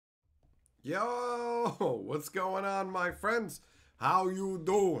Yo, what's going on, my friends? How you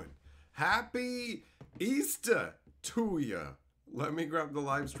doing? Happy Easter to ya. Let me grab the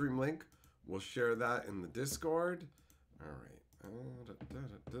live stream link. We'll share that in the Discord. All right.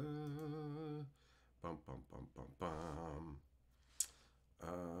 Bum, bum, bum, bum, bum.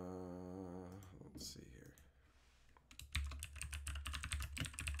 Let's see here.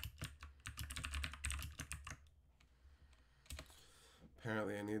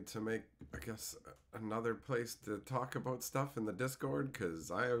 Apparently I need to make, I guess, another place to talk about stuff in the Discord, because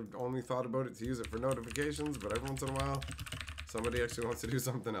I have only thought about it to use it for notifications, but every once in a while, somebody actually wants to do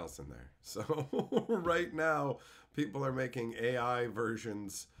something else in there. So right now, people are making AI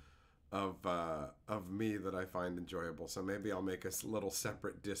versions of me that I find enjoyable. So maybe I'll make a little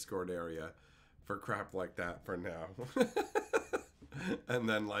separate Discord area for crap like that for now. And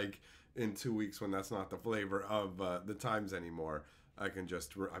then, like, in 2 weeks when that's not the flavor of the times anymore, I can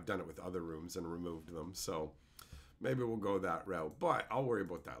just, I've done it with other rooms and removed them, so maybe we'll go that route, but I'll worry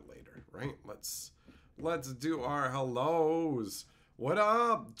about that later, right? Let's do our hellos. What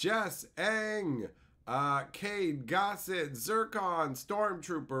up, Jess, Eng, Cade, Gossett, Zircon,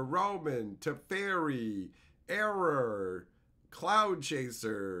 Stormtrooper, Roman, Teferi, Error, Cloud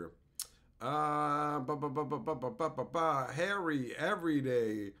Chaser, Harry,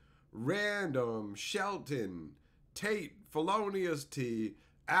 Everyday, Random, Shelton, Tate, Felonious T,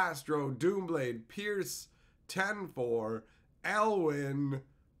 Astro, Doomblade, Pierce, 10-4, Elwin,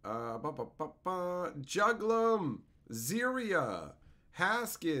 Juglum, Ziria,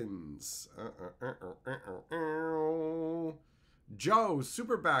 Haskins, Joe,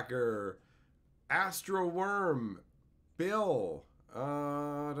 Superbacker, Astro Worm, Bill,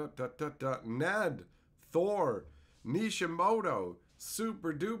 Ned, Thor, Nishimoto,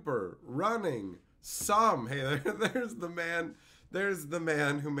 Super Duper, Running, Some. Hey, there's the man. There's the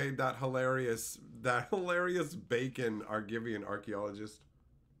man who made that hilarious bacon Argivian archaeologist.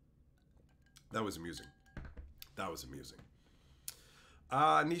 That was amusing. That was amusing.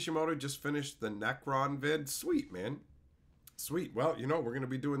 Nishimoto just finished the Necron vid. Sweet, man. Sweet. Well, you know, we're going to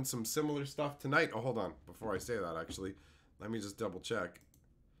be doing some similar stuff tonight. Oh, hold on. Before I say that, actually, let me just double check.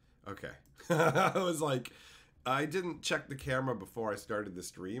 Okay. I was like, I didn't check the camera before I started the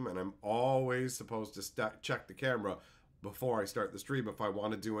stream, and I'm always supposed to check the camera before I start the stream if I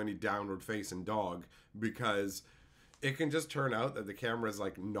want to do any downward facing dog, because it can just turn out that the camera is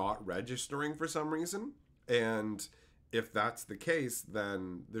like not registering for some reason, and if that's the case,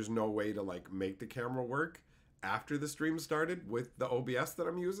 then there's no way to like make the camera work after the stream started with the OBS that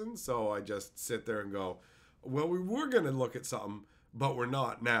I'm using. So I just sit there and go, well, we were going to look at something, but we're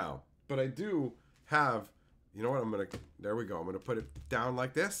not now. But I do have, you know what, there we go. I'm going to put it down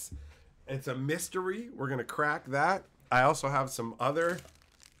like this. It's a mystery. We're going to crack that. I also have some other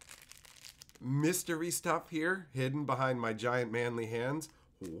mystery stuff here hidden behind my giant manly hands.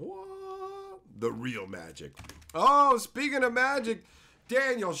 What? The real magic. Oh, speaking of magic,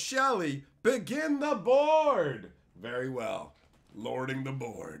 Daniel Shelley, begin the board. Very well. Lording the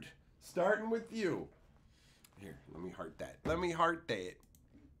board. Starting with you. Here, let me heart that. Let me heart that.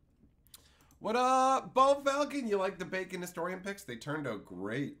 What up, Bo Falcon? You like the Bacon Historian picks? They turned out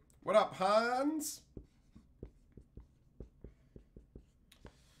great. What up, Hans?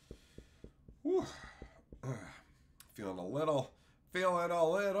 Whew. Feeling a little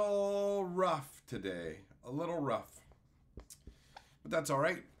rough today. A little rough. But that's all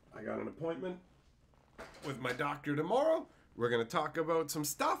right. I got an appointment with my doctor tomorrow. We're going to talk about some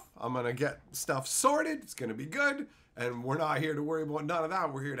stuff. I'm going to get stuff sorted. It's going to be good. And we're not here to worry about none of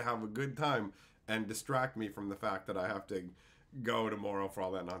that. We're here to have a good time and distract me from the fact that I have to go tomorrow for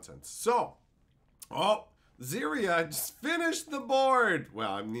all that nonsense. So, oh, Ziria just finished the board.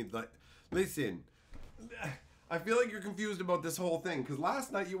 Well, I need like, listen, I feel like you're confused about this whole thing, because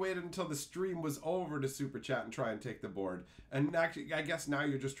last night you waited until the stream was over to super chat and try and take the board. And actually, I guess now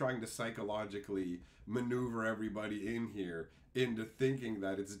you're just trying to psychologically maneuver everybody in here into thinking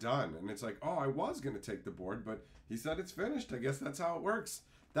that it's done. And it's like, oh, I was going to take the board, but he said it's finished. I guess that's how it works.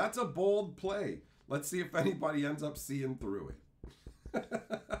 That's a bold play. Let's see if anybody ends up seeing through it.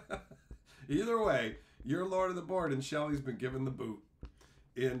 Either way, you're Lord of the Board, and Shelly's been given the boot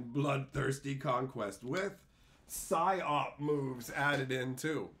in bloodthirsty conquest with psyop moves added in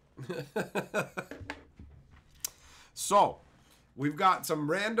too. So, we've got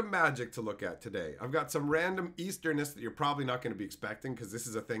some random magic to look at today. I've got some random Easterness that you're probably not going to be expecting, because this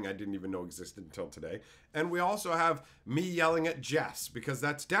is a thing I didn't even know existed until today. And we also have me yelling at Jess, because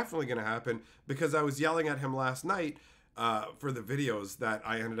that's definitely going to happen, because I was yelling at him last night for the videos that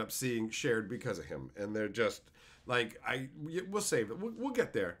I ended up seeing shared because of him. And Like, we'll save it. We'll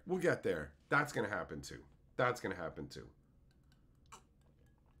get there. We'll get there. That's going to happen too. That's going to happen too.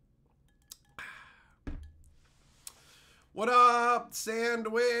 What up,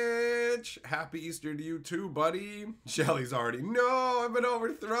 Sandwich? Happy Easter to you too, buddy. Shelly's already, no, I've been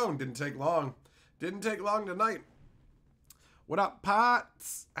overthrown. Didn't take long. Didn't take long tonight. What up,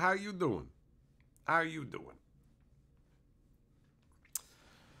 Potts? How you doing? How you doing?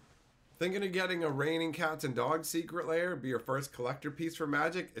 Thinking of getting a Raining Cats and Dogs secret lair? Be your first collector piece for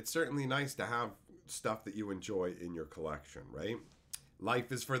Magic? It's certainly nice to have stuff that you enjoy in your collection, right?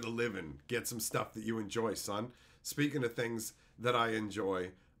 Life is for the living. Get some stuff that you enjoy, son. Speaking of things that I enjoy,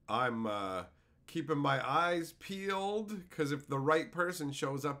 I'm keeping my eyes peeled because if the right person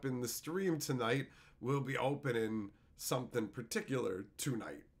shows up in the stream tonight, we'll be opening something particular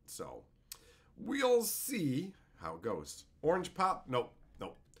tonight. So we'll see how it goes. Orange Pop? Nope.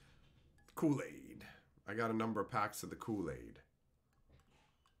 Nope. Kool-Aid. I got a number of packs of the Kool-Aid.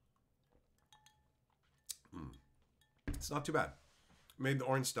 It's not too bad. Made the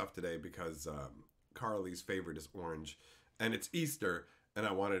orange stuff today because Carly's favorite is orange, and it's Easter, and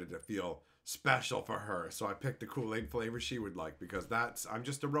I wanted it to feel special for her. So I picked the Kool-Aid flavor she would like because I'm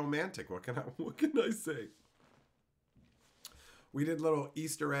just a romantic. What can I say? We did little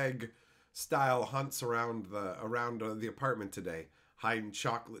Easter egg style hunts around the apartment today, hiding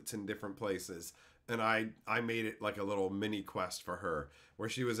chocolates in different places. And I made it like a little mini quest for her, where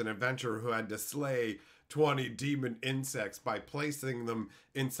she was an adventurer who had to slay 20 demon insects by placing them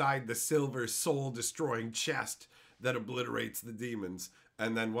inside the silver soul-destroying chest that obliterates the demons.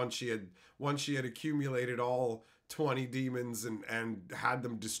 And then once she had accumulated all 20 demons and had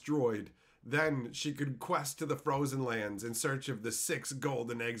them destroyed, then she could quest to the frozen lands in search of the 6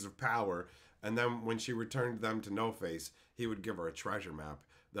 golden eggs of power. And then when she returned them to No Face, he would give her a treasure map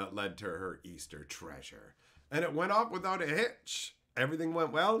that led to her Easter treasure. And it went off without a hitch. Everything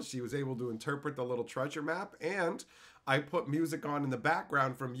went well. She was able to interpret the little treasure map, and I put music on in the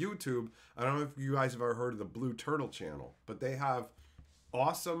background from YouTube. I don't know if you guys have ever heard of the Blue Turtle channel, but they have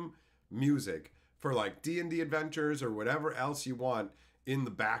awesome music for like D&D adventures or whatever else you want in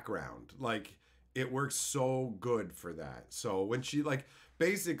the background. Like, it works so good for that. So when she, like,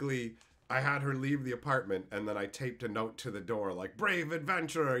 basically, I had her leave the apartment, and then I taped a note to the door, like, brave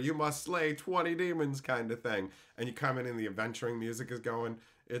adventurer, you must slay 20 demons kind of thing. And you come in and the adventuring music is going.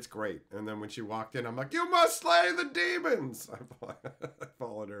 It's great. And then when she walked in, I'm like, you must slay the demons. I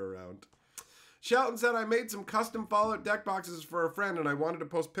followed her around. Shelton said, I made some custom Fallout deck boxes for a friend, and I wanted to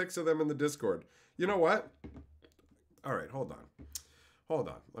post pics of them in the Discord. You know what? All right, hold on. Hold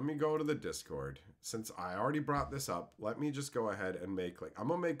on. Let me go to the Discord. Since I already brought this up, let me just go ahead and make, like, I'm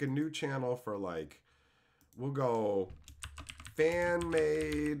going to make a new channel for, like, we'll go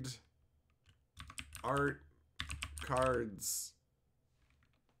fan-made art cards,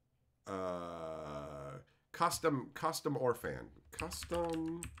 custom or fan.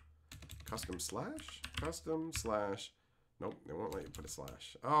 Custom slash. Nope, they won't let you put a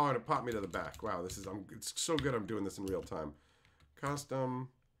slash. Oh, and it popped me to the back. Wow, it's so good I'm doing this in real time. Custom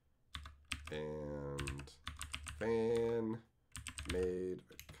and fan made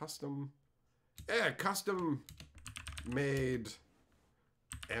custom made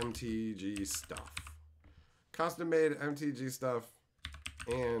MTG stuff. Custom made MTG stuff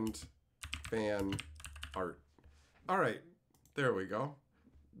and fan art. All right, there we go.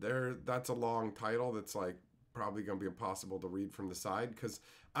 That's a long title that's like probably gonna be impossible to read from the side because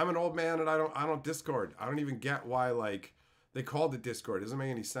I'm an old man and I don't Discord. I don't even get why like they called it Discord. It doesn't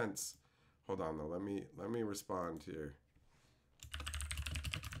make any sense. Hold on though. Let me respond here.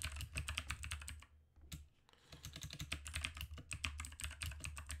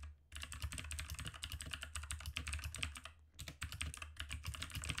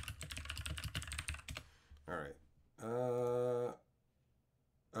 All right.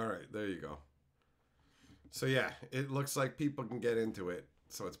 All right. There you go. So yeah, it looks like people can get into it.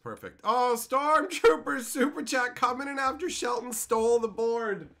 So it's perfect. Oh, Stormtroopers Super Chat coming in after Shelton stole the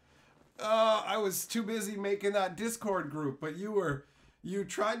board. I was too busy making that Discord group, but you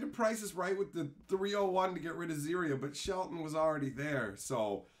tried to price us right with the 301 to get rid of Zeria, but Shelton was already there.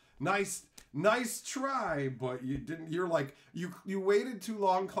 So nice try, but you didn't. You're like you waited too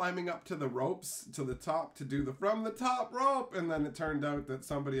long climbing up to the ropes to the top to do the from the top rope, and then it turned out that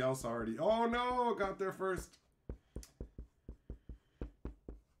somebody else already. Oh no, got there first.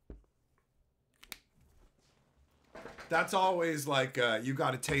 That's always like you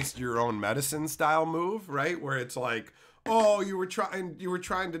got to taste your own medicine style move, right? Where it's like, oh, you were trying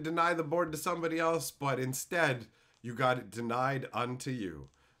to deny the board to somebody else, but instead you got it denied unto you.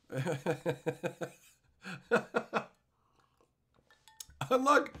 And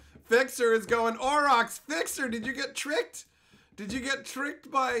look, Fixer is going, Aurochs, Fixer, did you get tricked? Did you get tricked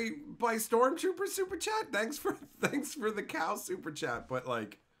by Stormtrooper Super Chat? Thanks for the cow Super Chat, but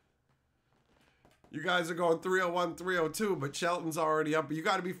like, you guys are going 301, 302, but Shelton's already up. You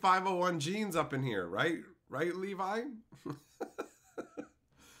got to be 501 Genes up in here, right? Right, Levi?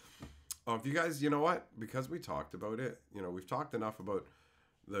 Oh, if you guys, you know what? Because we talked about it, you know, we've talked enough about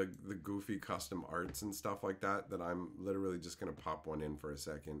the goofy custom arts and stuff like that I'm literally just going to pop one in for a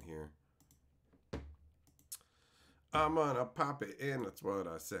second here. I'm gonna pop it in, that's what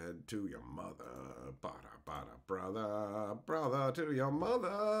I said to your mother. Bada, bada, brother, brother to your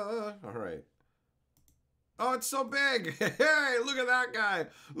mother. All right. Oh, it's so big. Hey, look at that guy.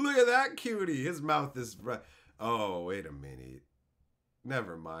 Look at that cutie. His mouth is... Oh, wait a minute.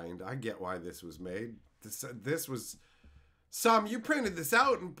 Never mind. I get why this was made. This was... you printed this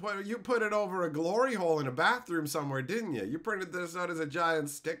out and you put it over a glory hole in a bathroom somewhere, didn't you? You printed this out as a giant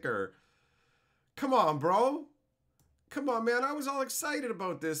sticker. Come on, bro. Come on, man. I was all excited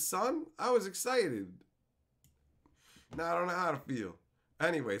about this, son. I was excited. Now I don't know how to feel.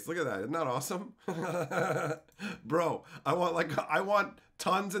 Anyways, look at that. Isn't that awesome? Bro, I want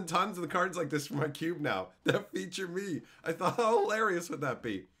tons and tons of the cards like this for my cube now that feature me. I thought, how hilarious would that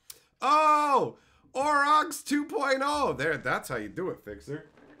be? Oh, Aurochs 2.0. There, that's how you do it, Fixer.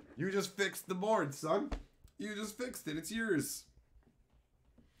 You just fixed the board, son. You just fixed it. It's yours.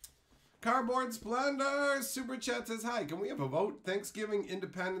 Cardboard Splendor Super Chat says, hi, can we have a vote? Thanksgiving,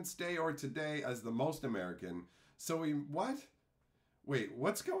 Independence Day, or today as the most American? So we, what? Wait,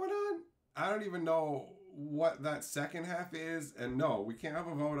 what's going on? I don't even know what that second half is. And no, we can't have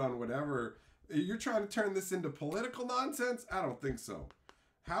a vote on whatever. You're trying to turn this into political nonsense? I don't think so.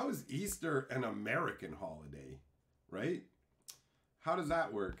 How is Easter an American holiday? Right? How does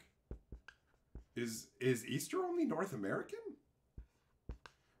that work? Is Easter only North American?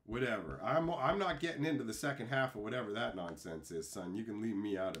 Whatever. I'm not getting into the second half of whatever that nonsense is, son. You can leave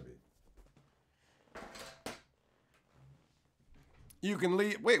me out of it. You can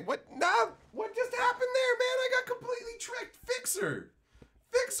leave. Wait, what? No, what just happened there, man? I got completely tricked. Fixer.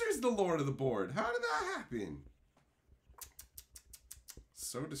 Fixer's the lord of the board. How did that happen?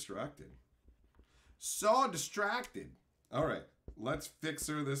 So distracted. So distracted. All right, let's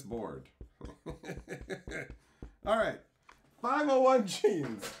Fixer this board. All right. 501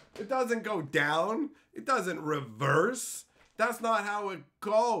 Genes. It doesn't go down. It doesn't reverse. That's not how it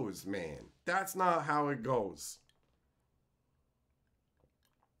goes, man. That's not how it goes.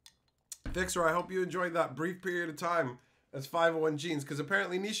 Fixer, I hope you enjoyed that brief period of time as 501 Genes, because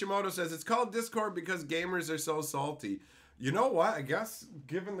apparently Nishimoto says it's called Discord because gamers are so salty. You know what? I guess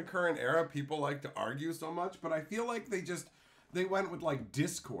given the current era, people like to argue so much, but I feel like they went with like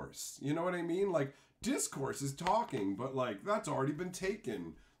discourse. You know what I mean? Like, discourse is talking, but like, that's already been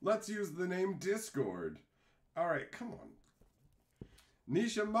taken. Let's use the name Discord. All right, come on.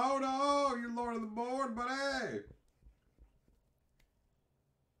 Nishimoto, you're lord of the board, buddy.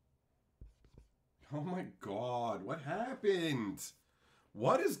 Oh my God, what happened?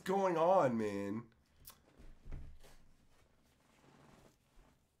 What is going on, man?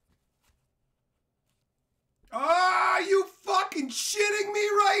 Ah, you fucking shitting me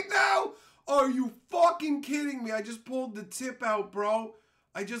right now? Are you fucking kidding me? I just pulled the tip out, bro.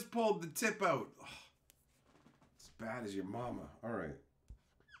 I just pulled the tip out. Oh, as bad as your mama. All right.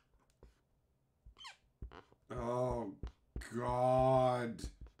 Oh, God.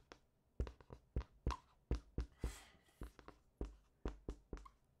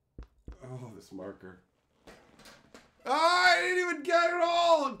 Oh, this marker. Oh, I didn't even get it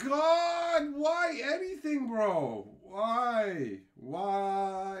all. God, why anything, bro? Why?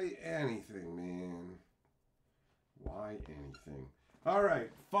 Why anything, man? Why anything? All right,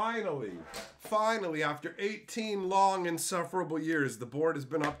 finally, after 18 long, insufferable years, the board has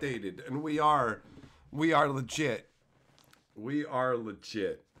been updated, and we are legit. We are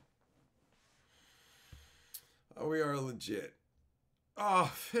legit. Oh, we are legit.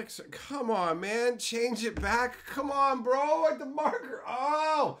 Oh, Fixer, come on, man. Change it back. Come on, bro, at the marker.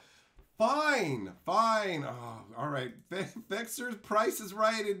 Oh, fine. Oh, all right. Fixer's Price is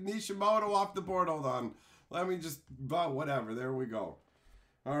Right and Nishimoto off the board. Hold on. Let me just, whatever. There we go.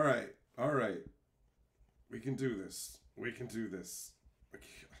 All right. We can do this.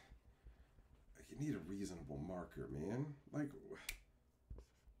 You need a reasonable marker, man. Like,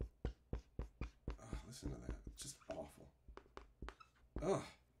 oh, listen to that. It's just awful. Ugh.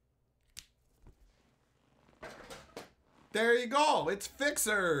 There you go. It's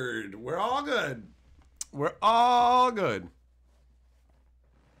Fixered. We're all good. We're all good.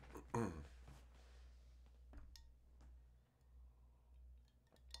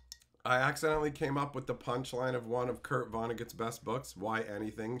 I accidentally came up with the punchline of one of Kurt Vonnegut's best books. Why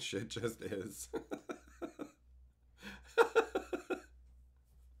anything? Shit just is.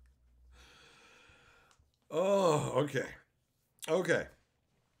 Oh, okay. Okay.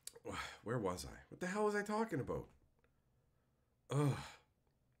 Where was I? What the hell was I talking about? Ugh.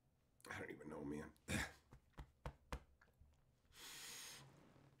 I don't even know, man.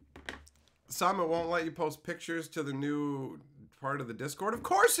 Summit won't let you post pictures to the new part of the Discord. Of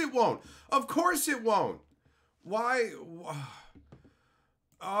course it won't. Of course it won't. Why?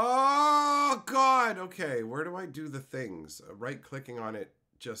 Oh, God. Okay, where do I do the things? Right-clicking on it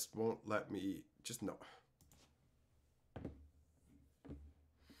just won't let me. Just no.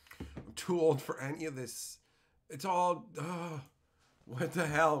 I'm too old for any of this. It's all. What the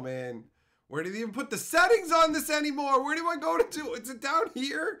hell, man? Where do they even put the settings on this anymore? Where do I go to do? Is it down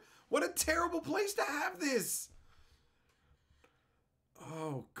here? What a terrible place to have this.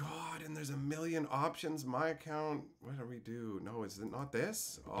 Oh, God, and there's a million options. My account, what do we do? No, is it not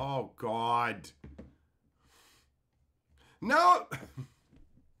this? Oh, God. No.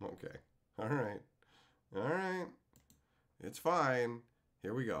 Okay. All right. All right. It's fine.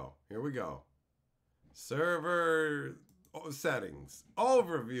 Here we go. Here we go. Server settings.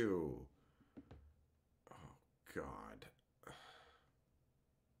 Overview. Oh, God.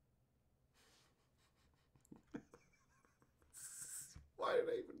 Why did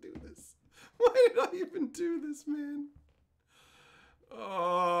I even do this? Why did I even do this, man?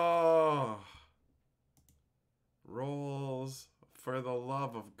 Oh. Rolls, for the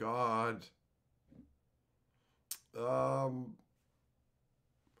love of God.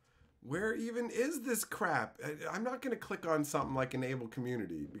 Where even is this crap? I'm not going to click on something like enable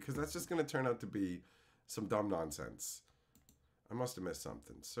community because that's just going to turn out to be some dumb nonsense. I must have missed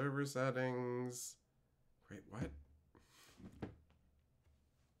something. Server settings. Wait, what?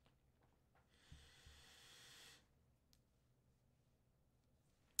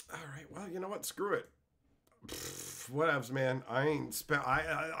 All right, well, you know what? Screw it. Whatevs, man. I ain't spent.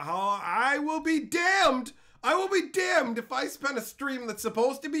 I will be damned. I will be damned if I spend a stream that's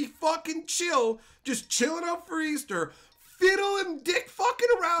supposed to be fucking chill, just chilling out for Easter, fiddling dick fucking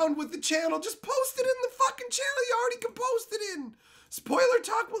around with the channel. Just post it in the fucking channel you already can post it in. Spoiler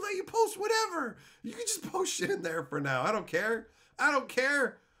Talk will let you post whatever. You can just post shit in there for now. I don't care. I don't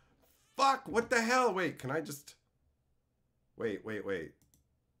care. Fuck. What the hell? Wait, can I just... Wait.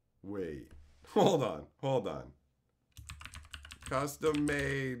 Hold on. Custom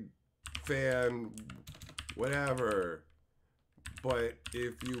made fan whatever. But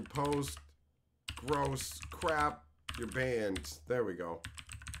if you post gross crap, you're banned. There we go.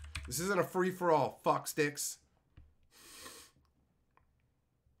 This isn't a free-for-all, fuck sticks.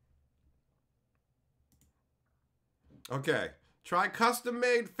 Okay. Try custom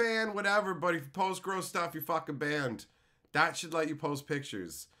made fan whatever, but if you post gross stuff, you're fucking banned. That should let you post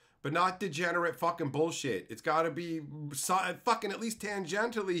pictures. But not degenerate fucking bullshit. It's got to be fucking at least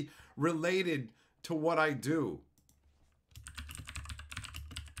tangentially related to what I do.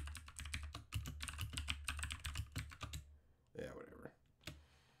 Yeah, whatever.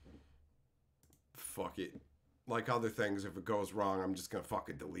 Fuck it. Like other things, if it goes wrong, I'm just going to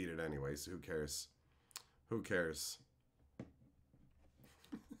fucking delete it anyway, so who cares? Who cares?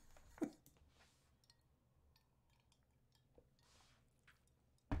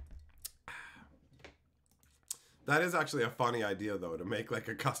 That is actually a funny idea, though, to make like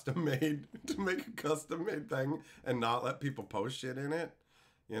a custom-made, thing and not let people post shit in it,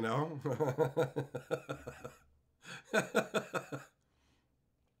 you know?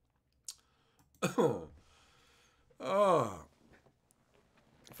 Oh.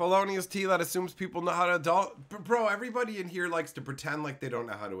 Felonious tea that assumes people know how to adult. Bro, everybody in here likes to pretend like they don't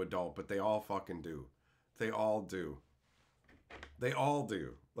know how to adult, but they all fucking do. They all do. They all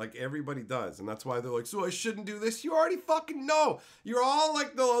do. Like, everybody does. And that's why they're like, so I shouldn't do this? You already fucking know. You're all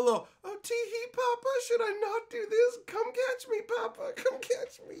like the little, oh, tee-hee, Papa, should I not do this? Come catch me, Papa. Come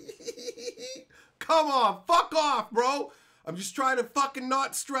catch me. Come on. Fuck off, bro. I'm just trying to fucking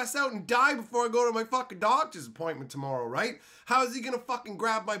not stress out and die before I go to my fucking doctor's appointment tomorrow, right? How is he gonna fucking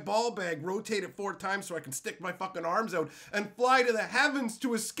grab my ball bag, rotate it 4 times so I can stick my fucking arms out and fly to the heavens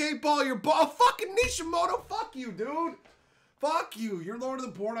to escape all your ball? Fucking Nishimoto, fuck you, dude. Fuck you. You're Lord of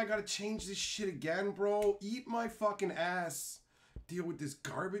the Board. I gotta change this shit again, bro. Eat my fucking ass. Deal with this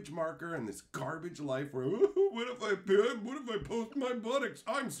garbage marker and this garbage life where, what if I post my buttocks?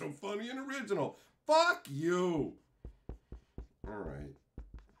 I'm so funny and original. Fuck you. All right.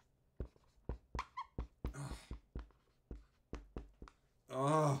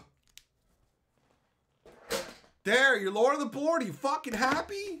 There, you're lower the board. Are you fucking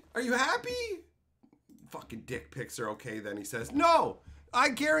happy? Are you happy? Fucking dick pics are okay then, he says. No, I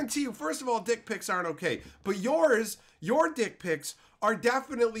guarantee you, first of all, dick pics aren't okay. But your dick pics are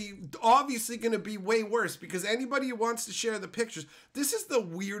definitely, obviously going to be way worse because anybody who wants to share the pictures, this is the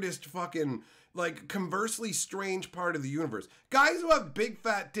weirdest fucking, like, conversely strange part of the universe. Guys who have big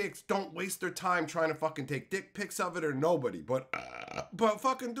fat dicks don't waste their time trying to fucking take dick pics of it or nobody. But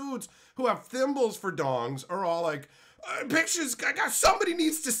fucking dudes who have thimbles for dongs are all like, pictures, somebody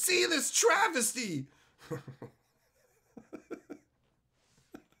needs to see this travesty.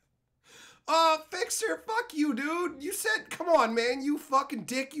 Fixer, fuck you, dude. You said, come on, man, you fucking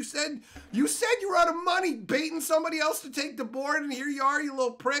dick. You said you were out of money baiting somebody else to take the board, and here you are, you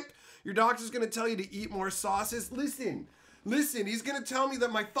little prick. Your doctor's gonna tell you to eat more sauces. Listen, he's gonna tell me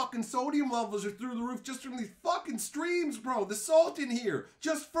that my fucking sodium levels are through the roof just from these fucking streams, bro. The salt in here,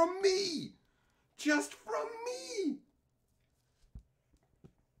 just from me. Just from me.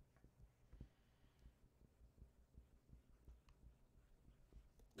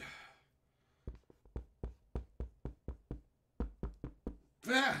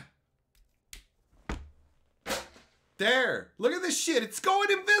 There. Look at this shit. It's going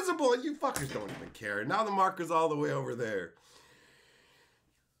invisible. And you fuckers don't even care. Now the marker's all the way over there.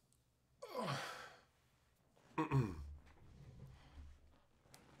 You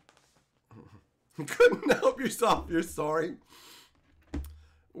couldn't help yourself. You're sorry.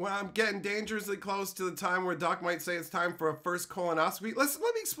 When I'm getting dangerously close to the time where Doc might say it's time for a first colonoscopy. Let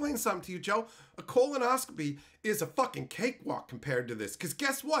me explain something to you, Joe. A colonoscopy is a fucking cakewalk compared to this. Because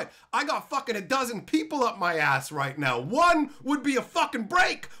guess what? I got fucking a dozen people up my ass right now. One would be a fucking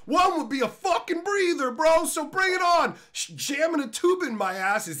break. One would be a fucking breather, bro. So bring it on. Jamming a tube in my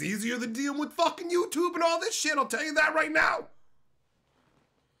ass is easier than dealing with fucking YouTube and all this shit. I'll tell you that right now.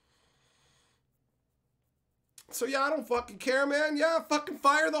 So yeah, I don't fucking care, man. Yeah, fucking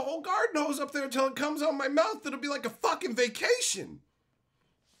fire the whole garden hose up there until it comes out my mouth. It'll be like a fucking vacation.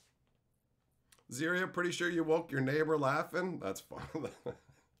 Ziria, pretty sure you woke your neighbor laughing. That's fun.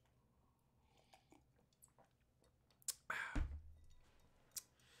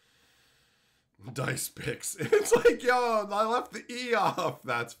 Dice picks. It's like, yo, I left the E off.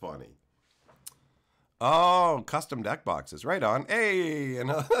 That's funny. Oh, custom deck boxes. Right on. Hey, and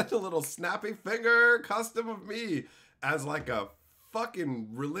a little snappy finger custom of me as like a fucking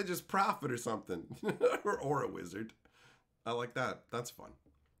religious prophet or something. or a wizard. I like that. That's fun.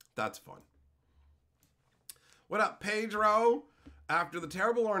 That's fun. What up, Pedro? After the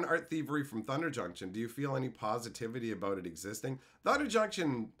terrible lore and art thievery from Thunder Junction, do you feel any positivity about it existing? Thunder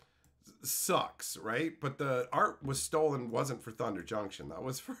Junction sucks, right? But the art was stolen wasn't for Thunder Junction. That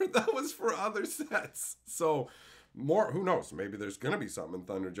was for other sets. So more, who knows? Maybe there's gonna be something in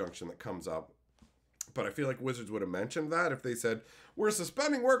Thunder Junction that comes up. But I feel like Wizards would have mentioned that if they said, we're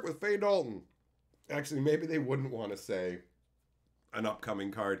suspending work with Faye Dalton. Actually, maybe they wouldn't want to say an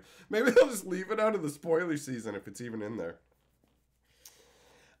upcoming card. Maybe they'll just leave it out of the spoiler season if it's even in there.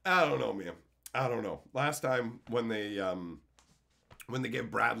 I don't know, man. I don't know. Last time when they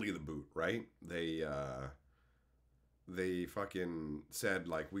gave Bradley the boot, right? They fucking said,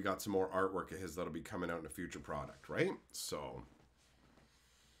 like, we got some more artwork of his that'll be coming out in a future product, right? So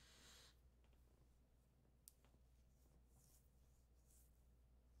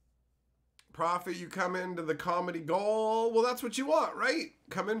Prophet, you come into the comedy gold. Well, that's what you want, right?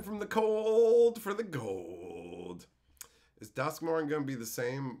 Come in from the cold for the gold. Is Duskmourn going to be the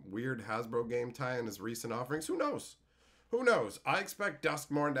same weird Hasbro game tie-in as recent offerings? Who knows? Who knows? I expect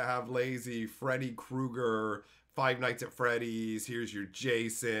Duskmourn to have lazy Freddy Krueger, Five Nights at Freddy's, here's your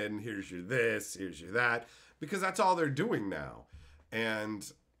Jason, here's your this, here's your that, because that's all they're doing now. And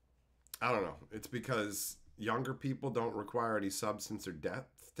I don't know. It's because younger people don't require any substance or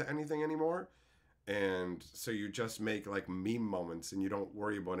depth to anything anymore. And so you just make like meme moments and you don't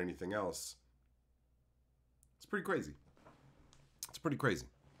worry about anything else. It's pretty crazy. It's pretty crazy.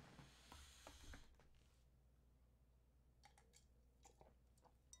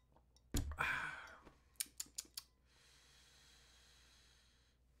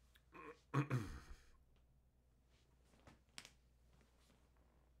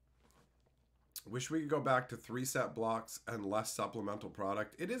 Wish we could go back to 3-set blocks and less supplemental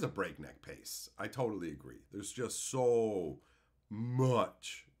product. It is a breakneck pace. I totally agree. There's just so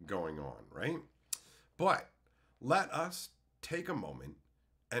much going on, right? But let us take a moment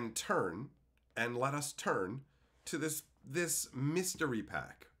and let us turn to this mystery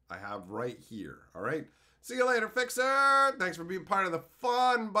pack I have right here, all right? See you later, Fixer. Thanks for being part of the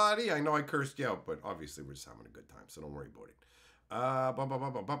fun, buddy. I know I cursed you out, but obviously we're just having a good time, so don't worry about it.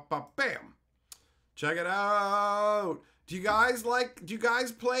 Bam. Check it out. Do you guys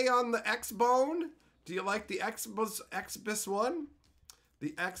play on the X-Bone? Do you like the Xbox One?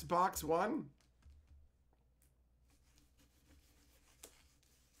 The Xbox One?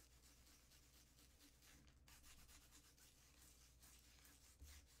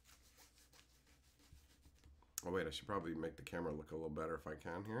 Oh wait, I should probably make the camera look a little better if I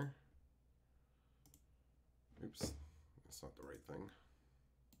can here. Oops, that's not the right thing.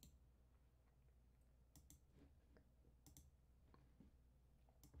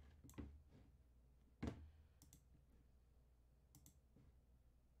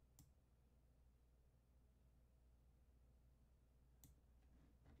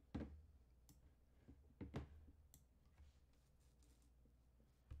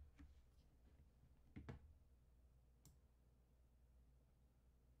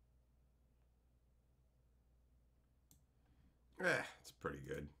 It's pretty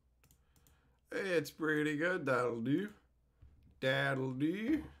good. It's pretty good. That'll do. That'll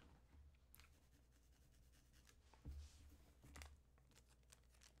do.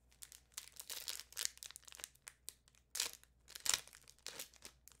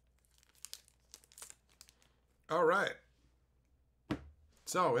 All right.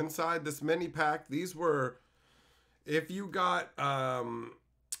 So inside this mini pack, these were, if you got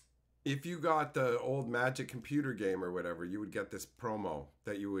the old Magic computer game or whatever, you would get this promo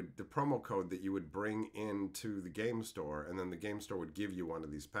that the promo code that you would bring into the game store, and then the game store would give you one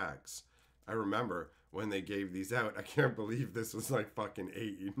of these packs. I remember when they gave these out. I can't believe this was like fucking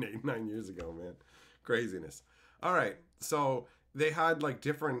 9 years ago, man. Craziness. All right, so they had like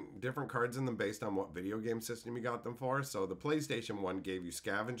different cards in them based on what video game system you got them for. So the PlayStation one gave you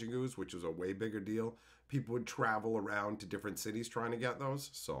Scavenging Ooze, which was a way bigger deal. People would travel around to different cities trying to get those.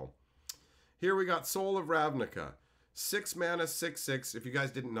 So here we got Soul of Ravnica. 6 mana, 6/6. If you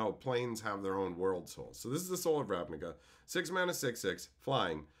guys didn't know, planes have their own world souls. So this is the Soul of Ravnica. 6 mana, 6/6.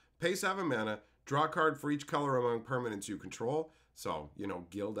 Flying. Pay 7 mana. Draw a card for each color among permanents you control. So, you know,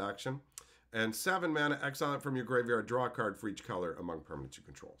 guild action. And 7 mana, exile it from your graveyard. Draw a card for each color among permanents you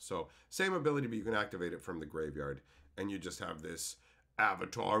control. So, same ability, but you can activate it from the graveyard. And you just have this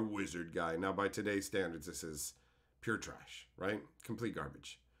avatar wizard guy. Now, by today's standards, this is pure trash, right? Complete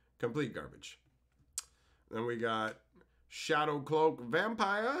garbage. Complete garbage. Then we got Shadow Cloak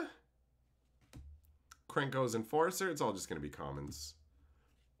Vampire. Krenko's Enforcer. It's all just going to be commons.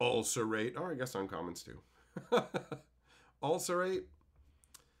 Ulcerate. Oh, I guess uncommons too. Ulcerate.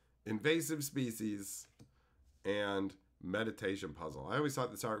 Invasive Species. And Meditation Puzzle. I always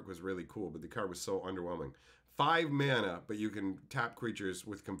thought this art was really cool, but the card was so underwhelming. 5 mana, but you can tap creatures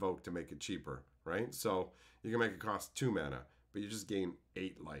with Convoke to make it cheaper, right? So you can make it cost 2 mana, but you just gain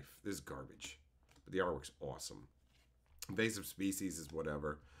 8 life. This is garbage. But the artwork's awesome. Invasive Species is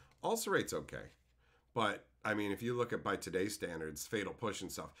whatever. Ulcerate's okay. But, I mean, if you look at by today's standards, Fatal Push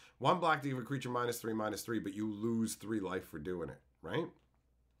and stuff, 1 black to give a creature -3/-3, but you lose 3 life for doing it, right?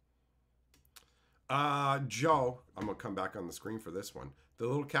 Joe, I'm going to come back on the screen for this one. The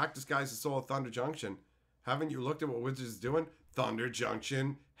little cactus guy's the Soul of Thunder Junction. Haven't you looked at what Wizards is doing? Thunder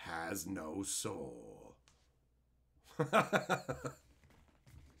Junction has no soul.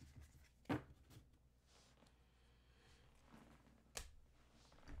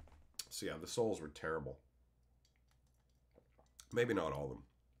 So yeah, the souls were terrible. Maybe not all of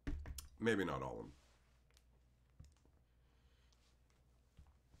them. Maybe not all of them.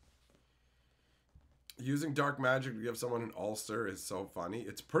 Using dark magic to give someone an ulcer is so funny.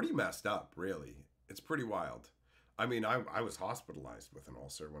 It's pretty messed up, really. It's pretty wild. I mean, I was hospitalized with an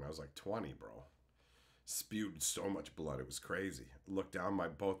ulcer when I was like 20, bro. Spewed so much blood. It was crazy. Looked down,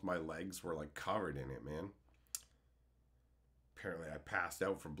 both my legs were like covered in it, man. Apparently, I passed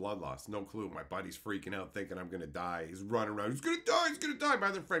out from blood loss. No clue. My buddy's freaking out, thinking I'm going to die. He's running around. He's going to die. He's going to die. My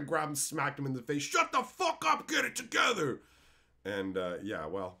other friend grabbed him, smacked him in the face. Shut the fuck up. Get it together. And, yeah,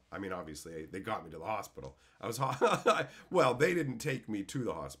 well, I mean, obviously, they got me to the hospital. Well, they didn't take me to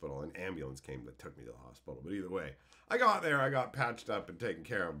the hospital. An ambulance came that took me to the hospital. But either way, I got there. I got patched up and taken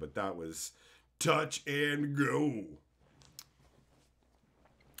care of. But that was touch and go.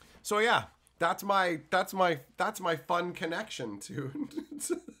 So, yeah. That's my fun connection to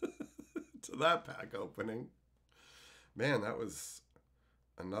to that pack opening. Man, that was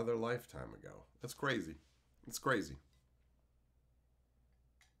another lifetime ago. That's crazy. It's crazy.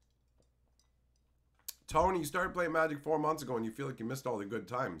 Tony, you started playing Magic 4 months ago and you feel like you missed all the good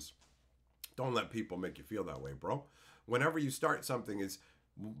times. Don't let people make you feel that way, bro. Whenever you start something, it's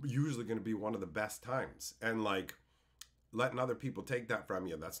usually going to be one of the best times. And like letting other people take that from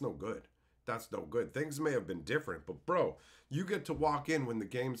you, that's no good. That's no good. Things may have been different, but bro, you get to walk in when the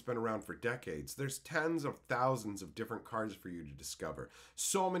game's been around for decades. There's tens of thousands of different cards for you to discover.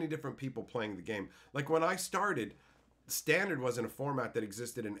 So many different people playing the game. Like when I started, Standard wasn't a format that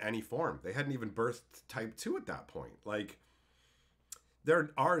existed in any form. They hadn't even birthed Type 2 at that point. Like,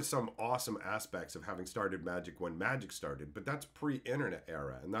 there are some awesome aspects of having started Magic when Magic started, but that's pre-internet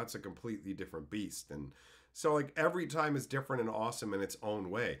era, and that's a completely different beast. And so, like, every time is different and awesome in its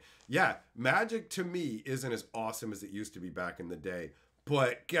own way. Yeah, Magic to me isn't as awesome as it used to be back in the day,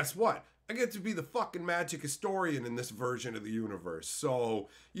 but guess what? I get to be the fucking Magic historian in this version of the universe. So,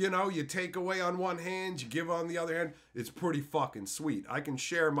 you know, you take away on one hand, you give on the other hand. It's pretty fucking sweet. I can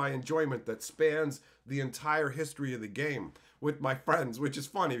share my enjoyment that spans the entire history of the game with my friends, which is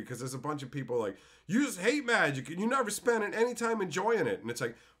funny because there's a bunch of people like, you just hate Magic and you never spend any time enjoying it. And it's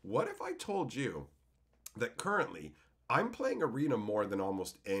like, what if I told you that currently I'm playing Arena more than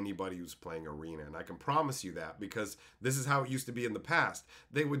almost anybody who's playing Arena, and I can promise you that because this is how it used to be in the past.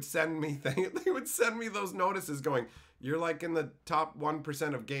 They would send me those notices going, you're like in the top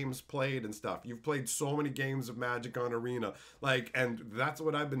 1% of games played and stuff. You've played so many games of Magic on Arena, like, and that's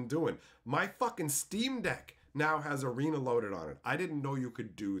what I've been doing. My fucking Steam Deck now has Arena loaded on it. I didn't know you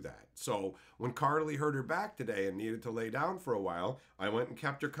could do that. So when Carly hurt her back today and needed to lay down for a while, I went and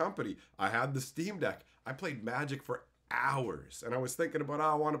kept her company. I had the Steam Deck. I played Magic for hours, and I was thinking about,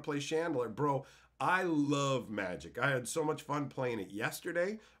 I want to play Chandler. Bro, I love Magic. I had so much fun playing it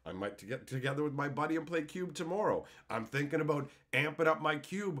yesterday. I might get together with my buddy and play Cube tomorrow. I'm thinking about amping up my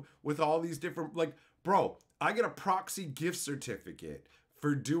Cube with all these different, like, bro, I get a proxy gift certificate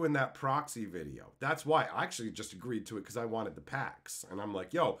for doing that proxy video. That's why I actually just agreed to it, because I wanted the packs. And I'm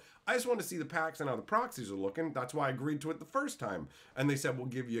like, yo, I just want to see the packs and how the proxies are looking. That's why I agreed to it the first time. And they said, we'll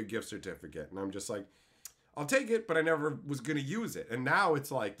give you a gift certificate. And I'm just like, I'll take it, but I never was going to use it. And now it's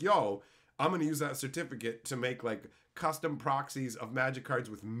like, yo, I'm going to use that certificate to make like custom proxies of Magic cards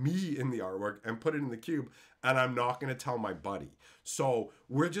with me in the artwork and put it in the cube. And I'm not going to tell my buddy. So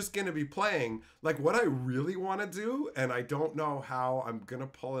we're just going to be playing like what I really want to do. And I don't know how I'm going to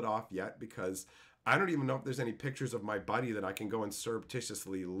pull it off yet, because I don't even know if there's any pictures of my buddy that I can go and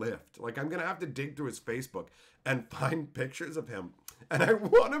surreptitiously lift. Like, I'm going to have to dig through his Facebook and find pictures of him. And I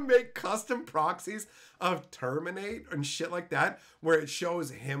want to make custom proxies of Terminate and shit like that where it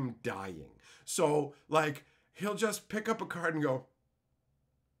shows him dying. So, like, he'll just pick up a card and go,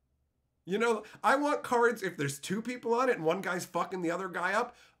 you know, I want cards, if there's two people on it and one guy's fucking the other guy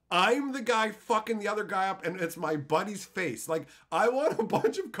up, I'm the guy fucking the other guy up and it's my buddy's face. Like, I want a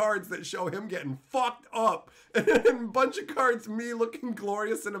bunch of cards that show him getting fucked up and a bunch of cards me looking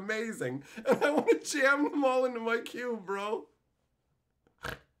glorious and amazing. And I want to jam them all into my cube, bro.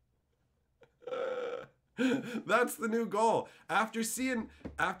 That's the new goal. After seeing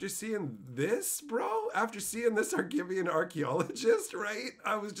this, bro, after seeing this Argivian archaeologist, right?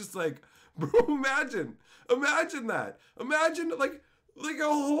 I was just like, bro, imagine that. Imagine like a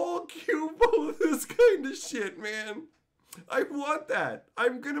whole cube full of this kind of shit, man. I want that. I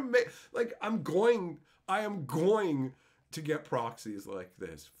am going to get proxies like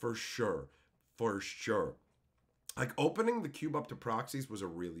this for sure. Like, opening the cube up to proxies was a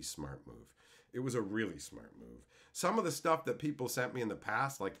really smart move. It was a really smart move. Some of the stuff that people sent me in the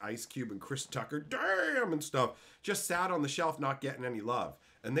past, like Ice Cube and Chris Tucker, damn, and stuff, just sat on the shelf not getting any love.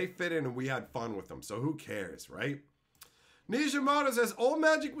 And they fit in and we had fun with them, so who cares, right? Nijimoto says, old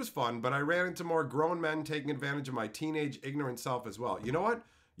Magic was fun, but I ran into more grown men taking advantage of my teenage ignorant self as well. You know what?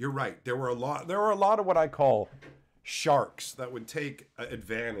 You're right. There were a lot of what I call sharks that would take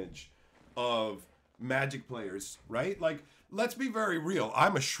advantage of Magic players, right? Like, let's be very real.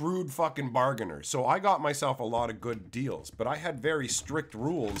 I'm a shrewd fucking bargainer, so I got myself a lot of good deals, but I had very strict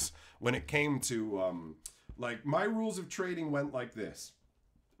rules when it came to, like, my rules of trading went like this.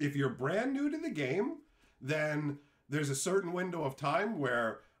 If you're brand new to the game, then there's a certain window of time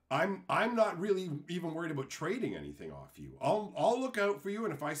where I'm not really even worried about trading anything off you. I'll look out for you,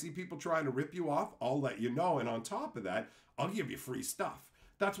 and if I see people trying to rip you off, I'll let you know, and on top of that, I'll give you free stuff.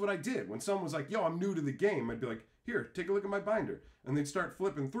 That's what I did. When someone was like, yo, I'm new to the game, I'd be like, here, take a look at my binder. And they'd start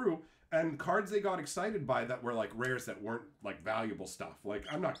flipping through, and cards they got excited by that were like rares that weren't like valuable stuff. Like,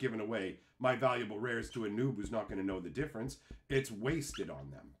 I'm not giving away my valuable rares to a noob who's not going to know the difference. It's wasted on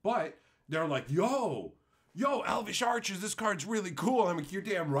them. But they're like, yo, Elvish Archers, this card's really cool. I'm like, you're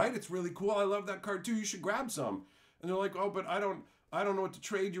damn right, it's really cool. I love that card too. You should grab some. And they're like, oh, but I don't know what to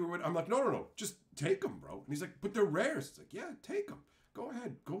trade you. I'm like, no, just take them, bro. And he's like, but they're rares. It's like, yeah, take them. Go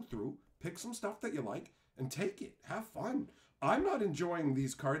ahead, go through, pick some stuff that you like, and take it. Have fun. I'm not enjoying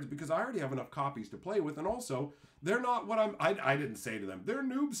these cards because I already have enough copies to play with, and also they're not what I didn't say to them. They're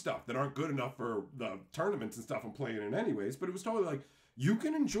noob stuff that aren't good enough for the tournaments and stuff I'm playing in anyways, but it was totally like, you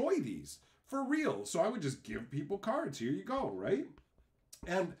can enjoy these for real. So I would just give people cards. Here you go, right?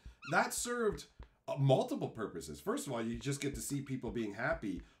 And that served multiple purposes. First of all, you just get to see people being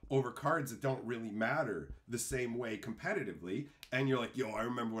happy over cards that don't really matter the same way competitively. And you're like, yo, I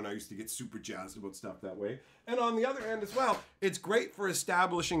remember when I used to get super jazzed about stuff that way. And on the other end as well, it's great for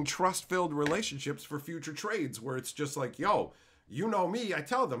establishing trust-filled relationships for future trades where it's just like, yo, you know me, I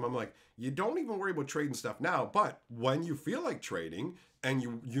tell them, I'm like, you don't even worry about trading stuff now, but when you feel like trading and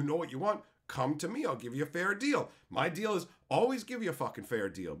you know what you want, come to me, I'll give you a fair deal. My deal is always give you a fucking fair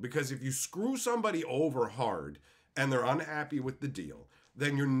deal, because if you screw somebody over hard and they're unhappy with the deal,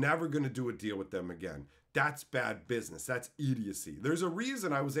 then you're never going to do a deal with them again. That's bad business. That's idiocy. There's a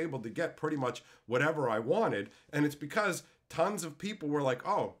reason I was able to get pretty much whatever I wanted, and it's because tons of people were like,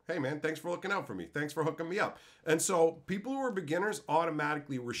 oh, hey man, thanks for looking out for me. Thanks for hooking me up. And so people who were beginners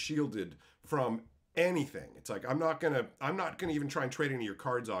automatically were shielded from anything. It's like, I'm not gonna even try and trade any of your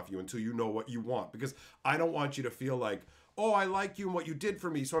cards off you until you know what you want, because I don't want you to feel like, oh, I like you and what you did for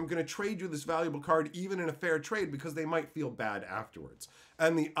me, so I'm going to trade you this valuable card even in a fair trade, because they might feel bad afterwards.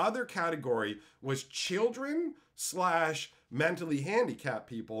 And the other category was children / mentally handicapped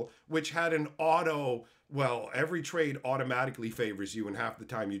people, which had an auto, well, every trade automatically favors you, and half the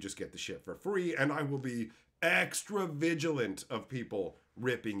time you just get the shit for free, and I will be extra vigilant of people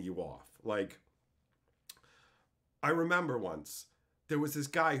ripping you off. Like, I remember once, there was this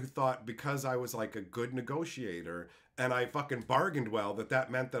guy who thought because I was like a good negotiator and I fucking bargained well, that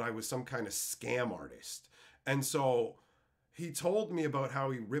meant that I was some kind of scam artist. And so he told me about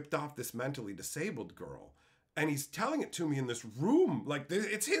how he ripped off this mentally disabled girl. And he's telling it to me in this room, like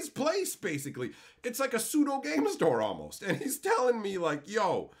it's his place, basically. It's like a pseudo game store almost. And he's telling me like,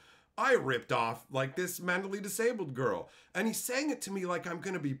 yo, I ripped off like this mentally disabled girl. And he's saying it to me like I'm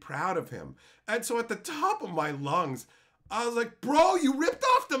going to be proud of him. And so at the top of my lungs, I was like, bro, you ripped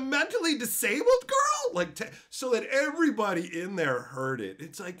off the mentally disabled girl? Like, so that everybody in there heard it.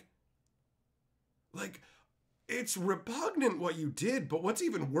 It's like, it's repugnant what you did, but what's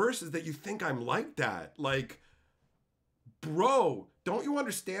even worse is that you think I'm like that. Like, bro, don't you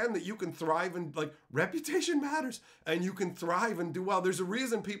understand that you can thrive and, like, reputation matters, and you can thrive and do well? There's a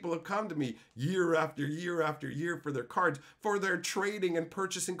reason people have come to me year after year after year for their cards, for their trading and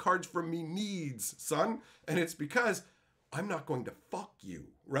purchasing cards from me needs, son. And it's because I'm not going to fuck you,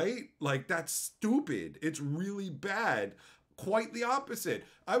 right? Like, that's stupid. It's really bad. Quite the opposite.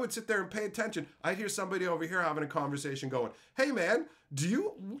 I would sit there and pay attention. I'd hear somebody over here having a conversation going, hey man,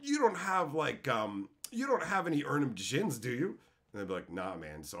 you don't have like, you don't have any Ernum Jins, do you? And they'd be like, nah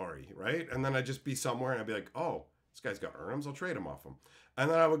man, sorry, right? And then I'd just be somewhere and I'd be like, oh, this guy's got Ernums, I'll trade him off him. And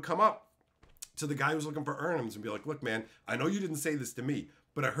then I would come up to the guy who's looking for Ernums and be like, look man, I know you didn't say this to me,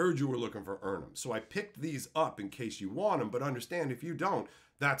 but I heard you were looking for Ernums. So I picked these up in case you want them, but understand if you don't,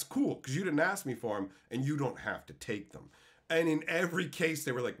 that's cool, because you didn't ask me for them and you don't have to take them. And in every case,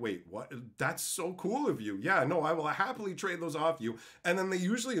 they were like, wait, what? That's so cool of you. Yeah, no, I will happily trade those off you. And then they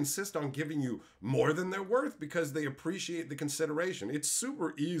usually insist on giving you more than they're worth because they appreciate the consideration. It's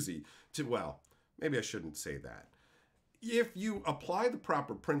super easy to, well, maybe I shouldn't say that. If you apply the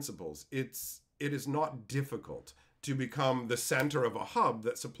proper principles, it is not difficult to become the center of a hub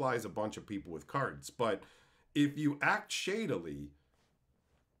that supplies a bunch of people with cards. But if you act shadily,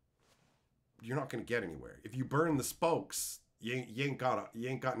 you're not going to get anywhere. If you burn the spokes, you ain't got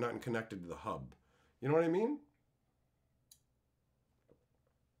nothing connected to the hub. You know what I mean?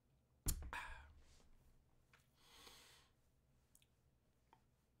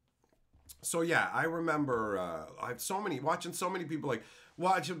 So yeah, I remember I've watching so many people like,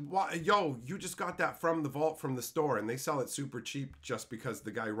 yo, you just got that from the vault from the store, and they sell it super cheap just because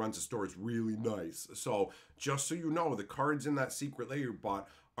the guy who runs the store is really nice. So just so you know, the cards in that secret layer you bought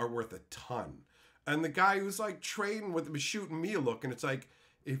are worth a ton. And the guy who's like trading with him is shooting me a look, and it's like,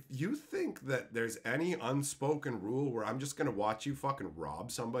 if you think that there's any unspoken rule where I'm just gonna watch you fucking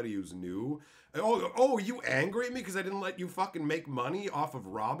rob somebody who's new, oh, you angry at me because I didn't let you fucking make money off of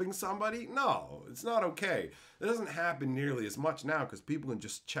robbing somebody? No, it's not okay. It doesn't happen nearly as much now because people can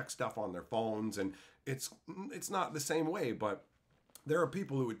just check stuff on their phones, and it's not the same way. But there are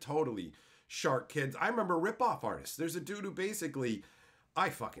people who would totally shark kids. I remember rip-off artists. There's a dude who basically, I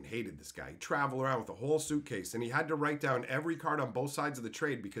fucking hated this guy. He'd travel around with a whole suitcase, and he had to write down every card on both sides of the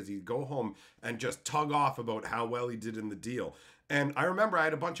trade because he'd go home and just tug off about how well he did in the deal. And I remember I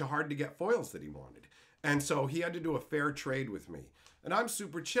had a bunch of hard-to-get foils that he wanted. And so he had to do a fair trade with me. And I'm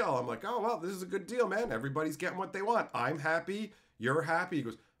super chill. I'm like, oh, well, this is a good deal, man. Everybody's getting what they want. I'm happy. You're happy. He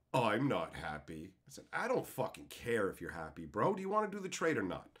goes, I'm not happy. I said, I don't fucking care if you're happy, bro. Do you want to do the trade or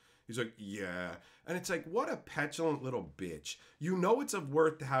not? He's like, yeah. And it's like, what a petulant little bitch. You know it's of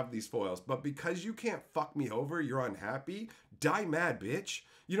worth to have these foils, but because you can't fuck me over, you're unhappy? Die mad, bitch.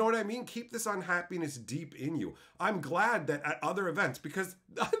 You know what I mean? Keep this unhappiness deep in you. I'm glad that at other events, because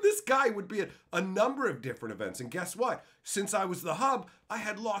this guy would be at a number of different events. And guess what? Since I was the hub, I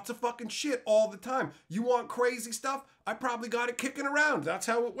had lots of fucking shit all the time. You want crazy stuff? I probably got it kicking around. That's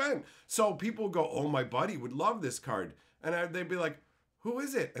how it went. So people go, oh, my buddy would love this card. And they'd be like, who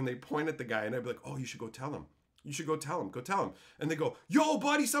is it? And they point at the guy and I'd be like, oh, you should go tell him. You should go tell him. Go tell him. And they go, yo,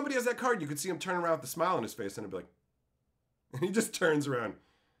 buddy, somebody has that card. You could see him turn around with a smile on his face. And I'd be like, and he just turns around.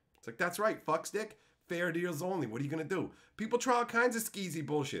 It's like, that's right, fuckstick. Fair deals only. What are you going to do? People try all kinds of skeezy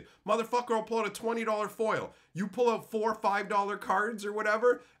bullshit. Motherfucker will pull out a $20 foil. You pull out $4 or $5 cards or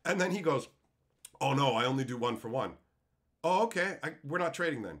whatever. And then he goes, oh, no, I only do 1 for 1. Oh, okay. We're not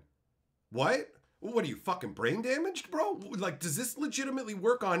trading then. What? What are you, fucking brain damaged, bro? Like, does this legitimately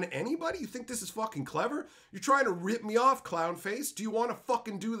work on anybody? You think this is fucking clever? You're trying to rip me off, clown face. Do you want to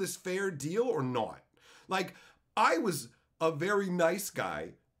fucking do this fair deal or not? Like, I was a very nice guy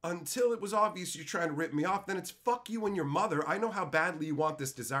until it was obvious you're trying to rip me off. Then it's fuck you and your mother. I know how badly you want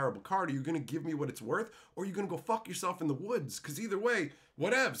this desirable card. Are you going to give me what it's worth? Or are you going to go fuck yourself in the woods? Because either way,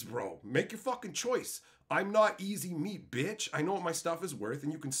 whatevs, bro. Make your fucking choice. I'm not easy meat, bitch. I know what my stuff is worth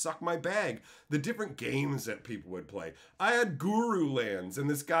and you can suck my bag. The different games that people would play. I had Guru lands and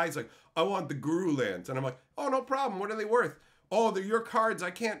this guy's like, I want the Guru lands. And I'm like, oh, no problem. What are they worth? Oh, they're your cards.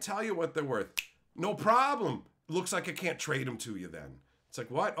 I can't tell you what they're worth. No problem. Looks like I can't trade them to you then. It's like,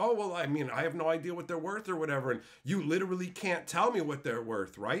 what? Oh, well, I mean, I have no idea what they're worth or whatever. And you literally can't tell me what they're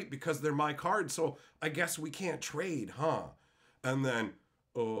worth, right? Because they're my cards. So I guess we can't trade, huh? And then,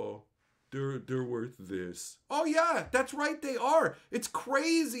 oh, they're worth this. Oh, yeah, that's right. They are. It's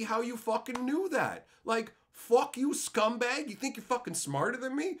crazy how you fucking knew that. Like, fuck you, scumbag. You think you're fucking smarter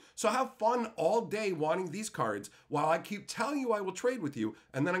than me? So have fun all day wanting these cards while I keep telling you I will trade with you.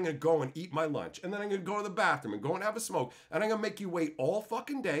 And then I'm going to go and eat my lunch. And then I'm going to go to the bathroom and go and have a smoke. And I'm going to make you wait all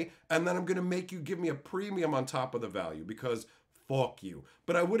fucking day. And then I'm going to make you give me a premium on top of the value because fuck you.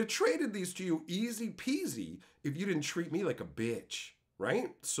 But I would have traded these to you easy peasy if you didn't treat me like a bitch,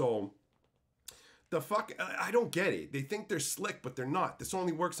 right? So the fuck, I don't get it. They think they're slick, but they're not. This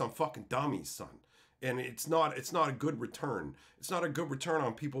only works on fucking dummies, son. And it's not a good return. It's not a good return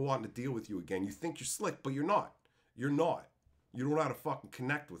on people wanting to deal with you again. You think you're slick, but you're not. You're not. You don't know how to fucking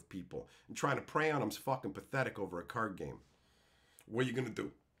connect with people. And trying to prey on them's fucking pathetic over a card game. What are you going to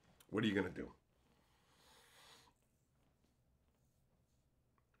do? What are you going to do?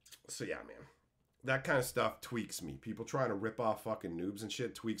 So yeah, man. That kind of stuff tweaks me. People trying to rip off fucking noobs and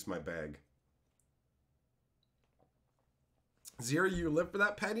shit tweaks my bag. Zero, you live for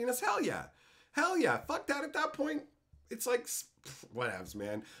that pettiness? Hell yeah. Hell yeah. Fuck that at that point. It's like, whatevs,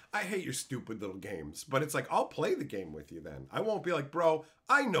 man. I hate your stupid little games. But it's like, I'll play the game with you then. I won't be like, bro,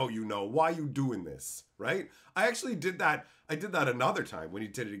 I know you know. Why you doing this? Right? I actually did that. I did that another time when he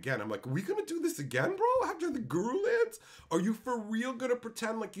did it again. I'm like, are we going to do this again, bro? After the Guru lands? Are you for real going to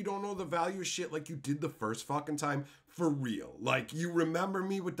pretend like you don't know the value of shit like you did the first fucking time? For real. Like, you remember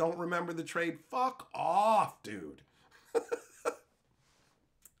me but don't remember the trade? Fuck off, dude.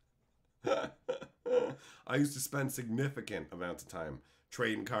 I used to spend significant amounts of time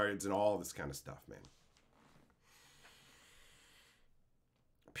trading cards and all this kind of stuff, man.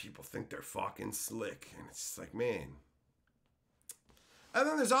 People think they're fucking slick, and it's just like, man. And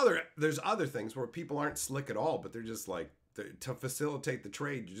then there's other things where people aren't slick at all, but they're just like, to facilitate the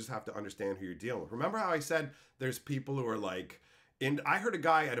trade, you just have to understand who you're dealing with. Remember how I said there's people who are like, and I heard a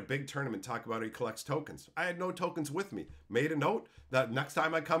guy at a big tournament talk about he collects tokens. I had no tokens with me. Made a note that next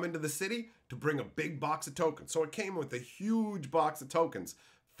time I come into the city to bring a big box of tokens. So it came with a huge box of tokens.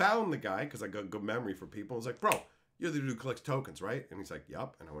 Found the guy, because I got good memory for people. I was like, bro, you're the dude who collects tokens, right? And he's like,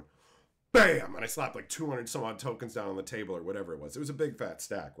 yup. And I went, bam! And I slapped like 200 some odd tokens down on the table or whatever it was. It was a big fat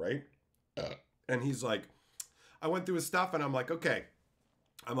stack, right? And he's like, I went through his stuff and I'm like, okay.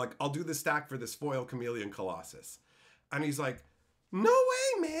 I'm like, I'll do the stack for this foil Chameleon Colossus. And he's like, no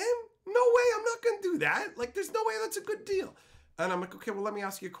way, man. No way. I'm not going to do that. Like, there's no way that's a good deal. And I'm like, okay, well, let me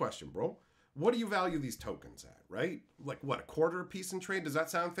ask you a question, bro. What do you value these tokens at, right? Like, what, a quarter a piece in trade? Does that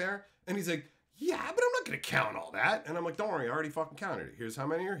sound fair? And he's like, yeah, but I'm not going to count all that. And I'm like, don't worry, I already fucking counted it. Here's how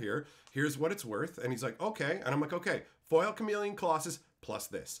many are here. Here's what it's worth. And he's like, okay. And I'm like, okay, foil Chameleon Colossus plus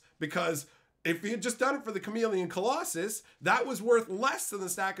this. Because If he had just done it for the Chameleon Colossus, that was worth less than the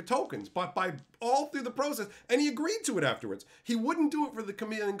stack of tokens. But by all through the process, and he agreed to it afterwards. He wouldn't do it for the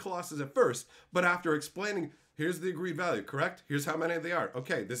Chameleon Colossus at first, but after explaining, here's the agreed value, correct? Here's how many they are.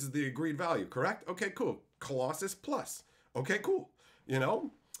 Okay, this is the agreed value, correct? Okay, cool. Colossus plus. Okay, cool. You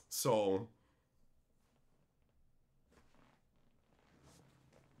know? So...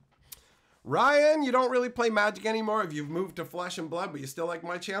 Ryan, you don't really play Magic anymore if you've moved to Flesh and Blood, but you still like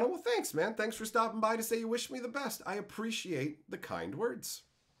my channel? Well, thanks, man. Thanks for stopping by to say you wish me the best. I appreciate the kind words.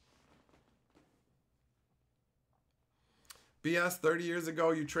 BS, 30 years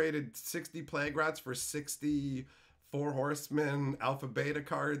ago, you traded 60 Plague Rats for 60 Four Horsemen, Alpha Beta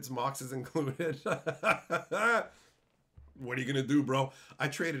cards, Moxes included. What are you going to do, bro? I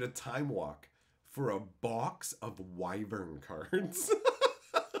traded a Time Walk for a box of Wyvern cards.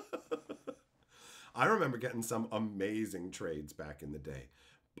 I remember getting some amazing trades back in the day.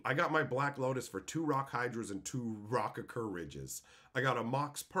 I got my Black Lotus for 2 Rock Hydras and 2 Rock Occur Ridges. I got a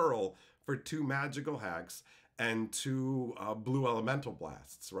Mox Pearl for 2 Magical Hacks and 2 Blue Elemental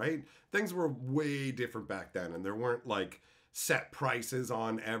Blasts, right? Things were way different back then, and there weren't like set prices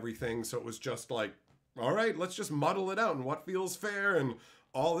on everything. So it was just like, all right, let's just muddle it out and what feels fair and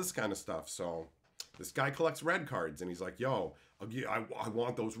all this kind of stuff. So this guy collects red cards, and he's like, yo, I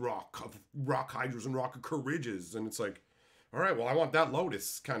want those rock hydras and rock occur ridges. And it's like, all right, well, I want that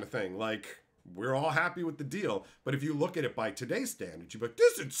Lotus kind of thing. Like, we're all happy with the deal. But if you look at it by today's standards, you'd be like,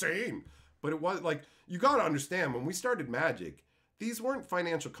 this is insane. But it was like, you got to understand, when we started Magic, these weren't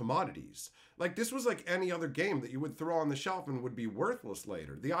financial commodities. Like, this was like any other game that you would throw on the shelf and would be worthless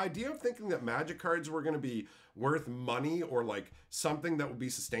later. The idea of thinking that Magic cards were going to be worth money or like something that would be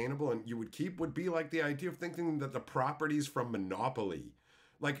sustainable and you would keep would be like the idea of thinking that the properties from Monopoly.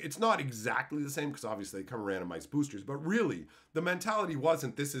 Like, it's not exactly the same because obviously they come randomized boosters, but really the mentality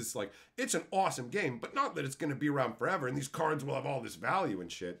wasn't this is like, it's an awesome game, but not that it's going to be around forever and these cards will have all this value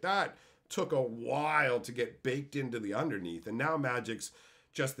and shit. That took a while to get baked into the underneath, and now Magic's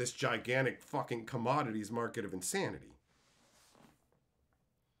just this gigantic fucking commodities market of insanity.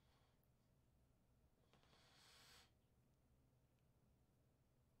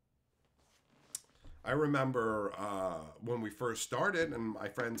 I remember when we first started, and my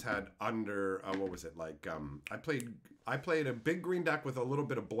friends had under what was it like? I played a big green deck with a little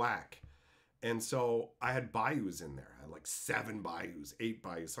bit of black, and so I had bayous in there. I had like 7 bayous, 8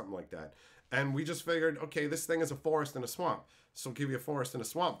 bayous, something like that. And we just figured, okay, this thing is a forest and a swamp, so I'll give you a forest and a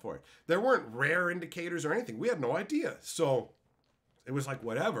swamp for it. There weren't rare indicators or anything. We had no idea, so it was like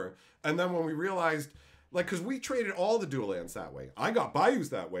whatever. And then when we realized, like, because we traded all the dual lands that way. I got bayous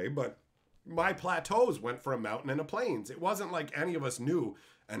that way, but my plateaus went for a mountain and a plains. It wasn't like any of us knew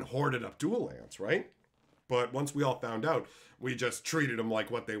and hoarded up dual lands, right? But once we all found out, we just treated them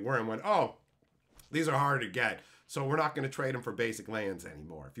like what they were and went, oh, these are hard to get, so we're not going to trade them for basic lands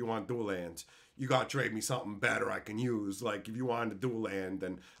anymore. If you want dual lands, you got to trade me something better I can use. Like, if you wanted a dual land,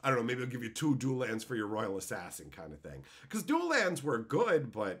 then, I don't know, maybe I'll give you 2 dual lands for your Royal Assassin kind of thing. Because dual lands were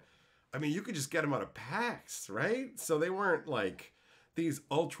good, but, I mean, you could just get them out of packs, right? So they weren't, like, these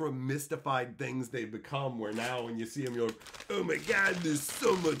ultra mystified things they've become, where now when you see them, you're like, oh my god, there's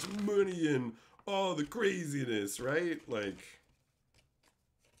so much money and all the craziness, right? Like...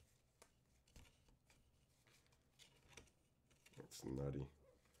 nutty.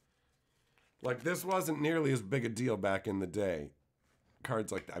 Like, this wasn't nearly as big a deal back in the day.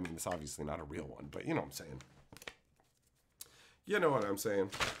 Cards like that, I mean, it's obviously not a real one, but you know what I'm saying. You know what I'm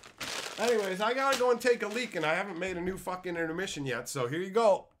saying. Anyways, I gotta go and take a leak, and I haven't made a new fucking intermission yet, so here you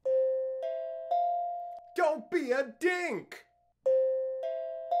go. Don't be a dink!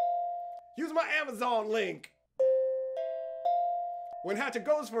 Use my Amazon link. When Hatcher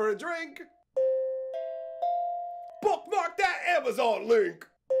goes for a drink, bookmark that Amazon link.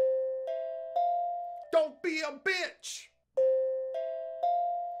 Don't be a bitch.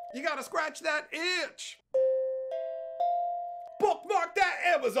 You gotta scratch that itch. Bookmark that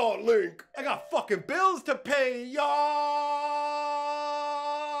Amazon link. I got fucking bills to pay, y'all.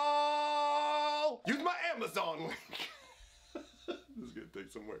 Use my Amazon link. This is gonna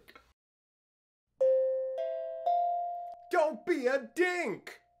take some work. Don't be a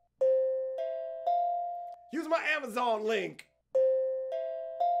dink. Use my Amazon link.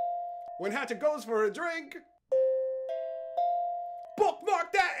 When Hatcher goes for a drink,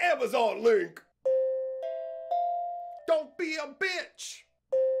 bookmark that Amazon link. Don't be a bitch.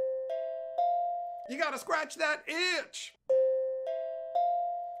 You gotta scratch that itch.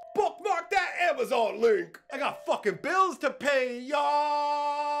 Bookmark that Amazon link. I got fucking bills to pay, y'all.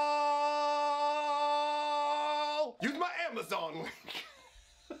 Use my Amazon link.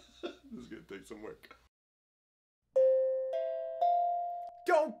 This is gonna take some work.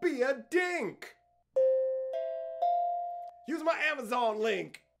 Don't be a dink. Use my Amazon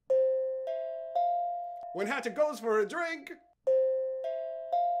link. When Hatchet goes for a drink,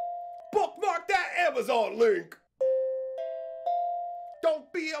 bookmark that Amazon link.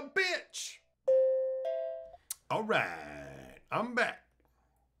 Don't be a bitch. All right, I'm back.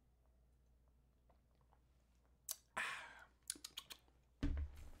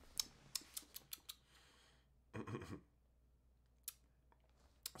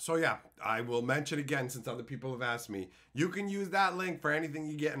 So yeah, I will mention again since other people have asked me. You can use that link for anything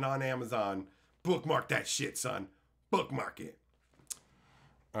you're getting on Amazon. Bookmark that shit, son. Bookmark it.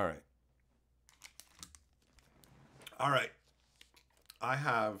 All right. All right. I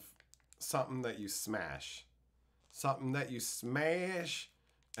have something that you smash. Something that you smash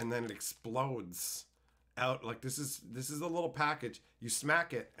and then it explodes out. Like this is a little package. You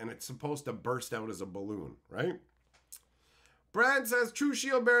smack it and it's supposed to burst out as a balloon, right? Brad says, True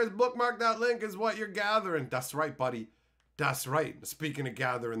Shield Bearers, bookmark that link is what you're gathering. That's right, buddy. That's right. Speaking of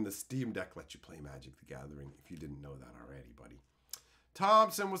gathering, the Steam Deck lets you play Magic the Gathering, if you didn't know that already, buddy.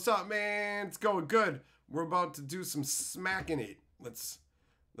 Thompson, what's up, man? It's going good. We're about to do some smacking it. Let's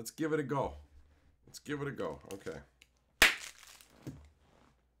give it a go. Let's give it a go. Okay.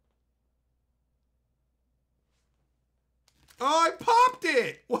 Oh, I popped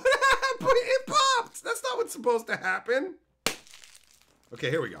it! What happened? It popped! That's not what's supposed to happen. Okay,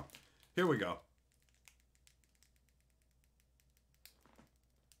 here we go. Here we go.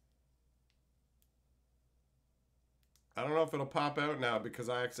 I don't know if it'll pop out now because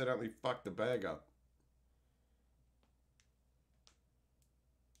I accidentally fucked the bag up.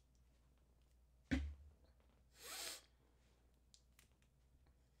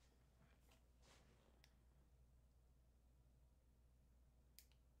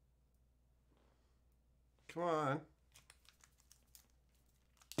 Come on.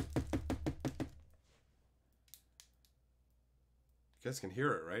 You guys can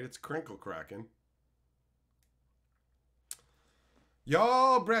hear it, right? It's crinkle cracking.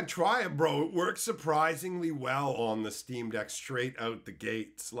 Yo, Brent, try it, bro. It works surprisingly well on the Steam Deck straight out the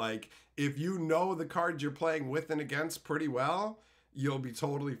gates. Like, if you know the cards you're playing with and against pretty well, you'll be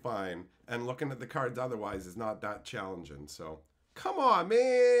totally fine. And looking at the cards otherwise is not that challenging. So, come on,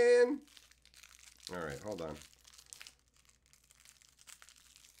 man. All right, hold on.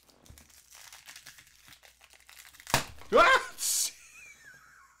 Ah!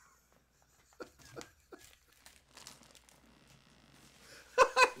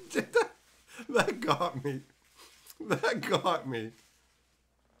 That got me. That got me.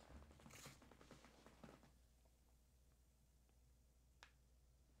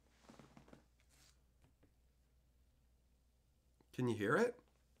 Can you hear it?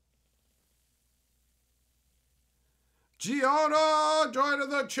 Gianna, join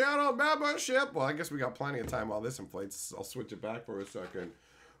the channel membership. Well, I guess we got plenty of time while this inflates. I'll switch it back for a second.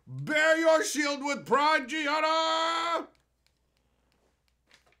 Bear your shield with pride, Gianna!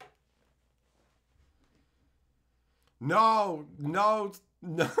 No, no,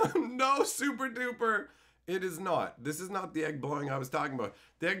 no, no, super duper. It is not. This is not the egg blowing I was talking about.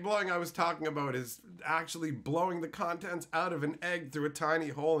 The egg blowing I was talking about is actually blowing the contents out of an egg through a tiny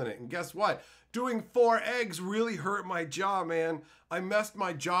hole in it. And guess what? Doing 4 eggs really hurt my jaw, man. I messed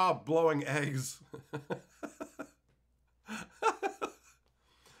my jaw blowing eggs.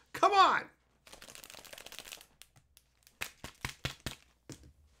 Come on.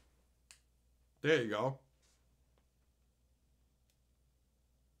 There you go.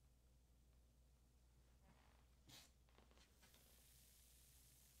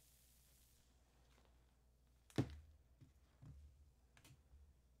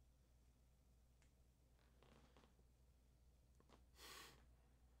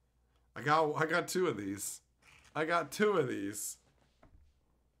 I got 2 of these. I got 2 of these.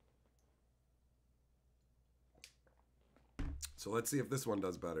 So let's see if this one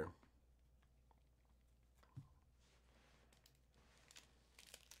does better.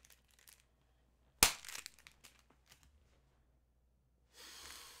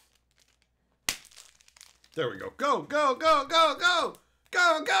 There we go. Go, go, go, go, go!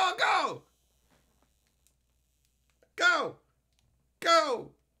 Go, go, go! Go!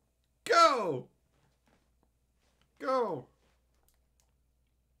 Go! Go! Go!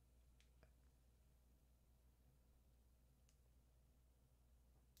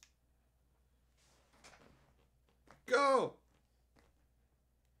 Go!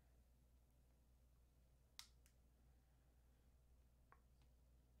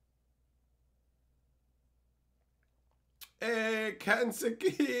 Hey,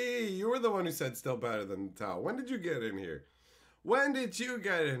 Kansaki, you were the one who said still better than the towel. When did you get in here? When did you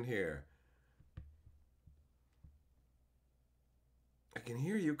get in here? I can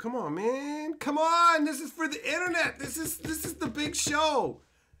hear you. Come on, man. Come on. This is for the internet. This is the big show.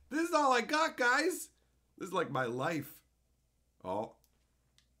 This is all I got, guys. This is like my life. Oh.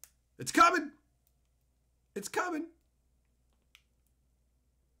 It's coming. It's coming.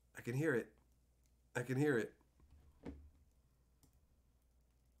 I can hear it. I can hear it.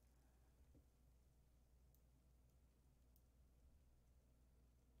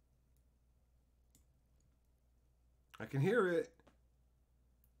 I can hear it.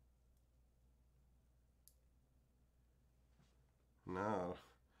 No.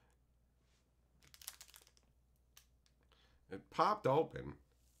 It popped open.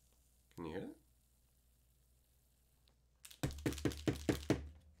 Can you hear it?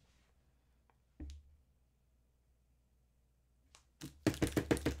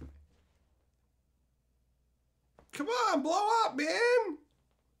 Come on, blow up, man!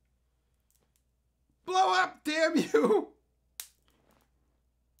 Blow up, damn you!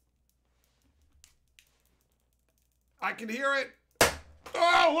 I can hear it.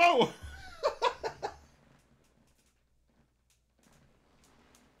 Oh, whoa!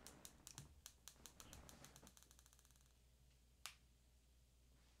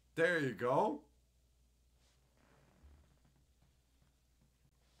 There you go.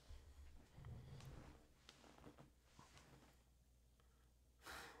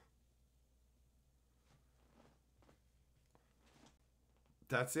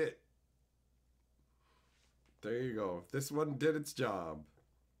 That's it. There you go. This one did its job.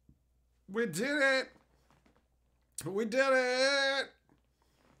 We did it! We did it!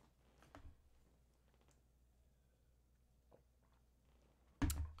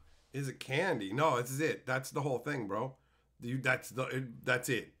 Is it candy? No, this is it. That's the whole thing, bro. That's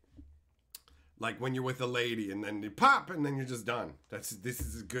it. Like when you're with a lady and then you pop and then you're just done. This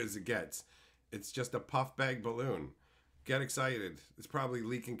is as good as it gets. It's just a puff bag balloon. Get excited. It's probably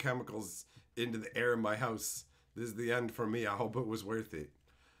leaking chemicals into the air in my house. This is the end for me. I hope it was worth it.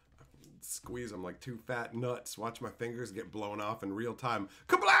 Squeeze them like two fat nuts. Watch my fingers get blown off in real time.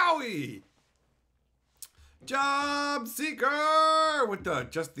 Kablowie! Job seeker! With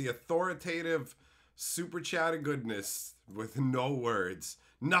just the authoritative super chat of goodness with no words.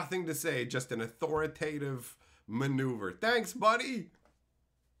 Nothing to say, just an authoritative maneuver. Thanks, buddy!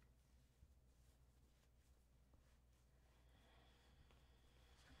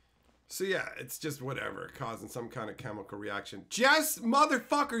 So yeah, it's just whatever, causing some kind of chemical reaction. Jess,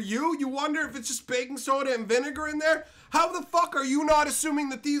 motherfucker, you wonder if it's just baking soda and vinegar in there? How the fuck are you not assuming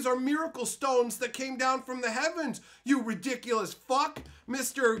that these are miracle stones that came down from the heavens? You ridiculous fuck.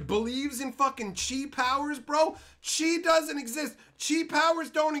 Mr. believes in fucking chi powers, bro. Chi doesn't exist. Chi powers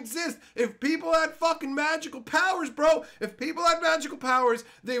don't exist. If people had fucking magical powers, bro, if people had magical powers,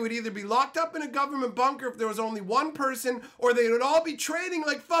 they would either be locked up in a government bunker if there was only one person, or they would all be training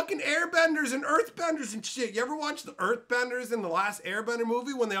like fucking airbenders and earthbenders and shit. You ever watch the earthbenders in the last airbender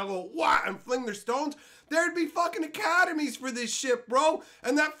movie when they all go, wah, and fling their stones? There'd be fucking academies for this shit, bro.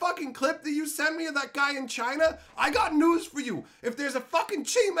 And that fucking clip that you sent me of that guy in China, I got news for you. If there's a fucking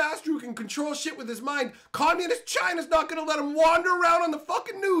chi master who can control shit with his mind, communist China's not gonna let him wander around on the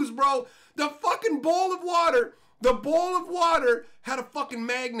fucking news, bro. The fucking bowl of water had a fucking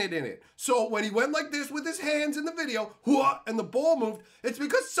magnet in it. So when he went like this with his hands in the video, and the bowl moved, it's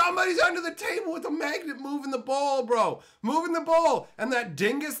because somebody's under the table with a magnet moving the bowl, bro. Moving the bowl. And that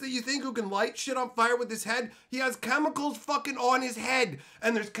dingus that you think who can light shit on fire with his head, he has chemicals fucking on his head.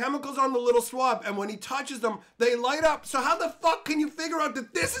 And there's chemicals on the little swab. And when he touches them, they light up. So how the fuck can you figure out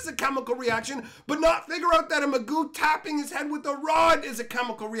that this is a chemical reaction, but not figure out that a Magoo tapping his head with a rod is a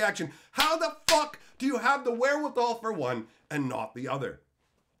chemical reaction? How the fuck do you have the wherewithal for one and not the other?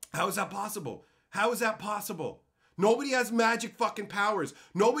 How is that possible? How is that possible? Nobody has magic fucking powers.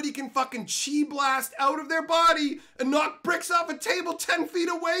 Nobody can fucking chi blast out of their body and knock bricks off a table 10 feet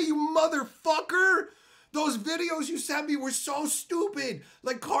away, you motherfucker. Those videos you sent me were so stupid.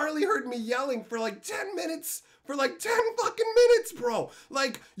 Like Carly heard me yelling for like 10 minutes. For like 10 fucking minutes, bro.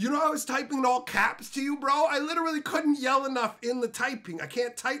 Like, you know I was typing in all caps to you, bro? I literally couldn't yell enough in the typing. I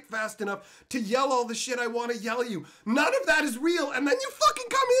can't type fast enough to yell all the shit I want to yell at you. None of that is real. And then you fucking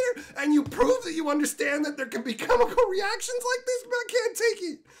come here and you prove that you understand that there can be chemical reactions like this, but I can't take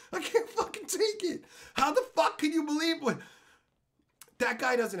it. I can't fucking take it. How the fuck can you believe what? That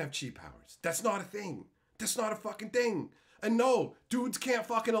guy doesn't have chi powers. That's not a thing. That's not a fucking thing. And no, dudes can't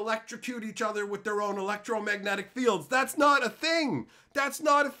fucking electrocute each other with their own electromagnetic fields. That's not a thing. That's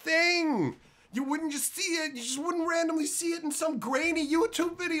not a thing. You wouldn't just see it. You just wouldn't randomly see it in some grainy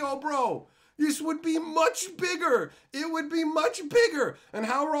YouTube video, bro. This would be much bigger. It would be much bigger. And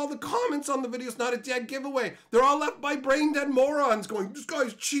how are all the comments on the videos not a dead giveaway? They're all left by brain dead morons going, this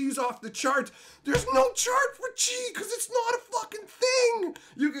guy's chi's off the charts. There's no chart for chi because it's not a fucking thing.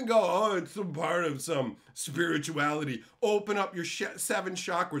 You can go, oh, it's some part of some spirituality. Open up your 7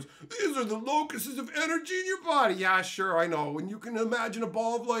 chakras. These are the locuses of energy in your body. Yeah, sure, I know. And you can imagine a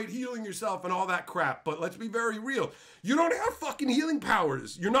ball of light healing yourself and all that crap. But let's be very real. You don't have fucking healing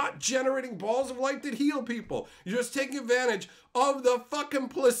powers. You're not generating balls of light that heal people. You're just taking advantage of the fucking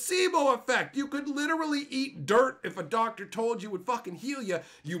placebo effect. You could literally eat dirt if a doctor told you would fucking heal you.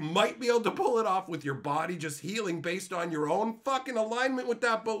 You might be able to pull it off with your body just healing based on your own fucking alignment with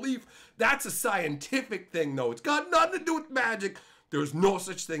that belief. That's a scientific thing, though. It's got nothing to do with magic. There's no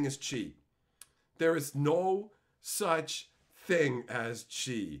such thing as chi. There is no such thing as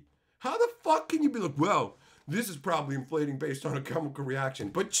chi. How the fuck can you be like, well, this is probably inflating based on a chemical reaction.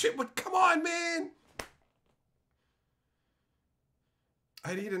 But shit, but come on, man.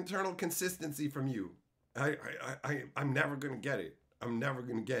 I need internal consistency from you. I'm never going to get it. I'm never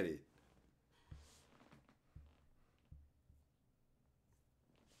going to get it.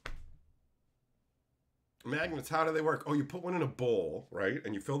 Magnets, how do they work? Oh, you put one in a bowl, right?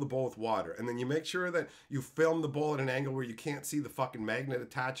 And you fill the bowl with water. And then you make sure that you film the bowl at an angle where you can't see the fucking magnet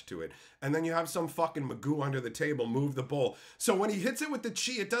attached to it. And then you have some fucking magoo under the table move the bowl. So when he hits it with the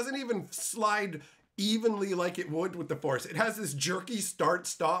chi, it doesn't even slide evenly like it would with the force. It has this jerky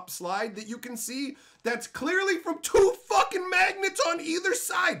start-stop slide that you can see that's clearly from 2 fucking magnets on either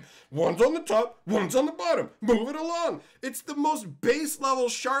side. One's on the top, one's on the bottom. Move it along. It's the most base level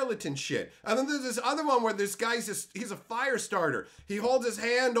charlatan shit. And then there's this other one where this guy's he's a fire starter. He holds his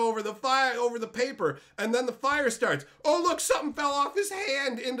hand over the fire, over the paper, and then the fire starts. Oh, look, something fell off his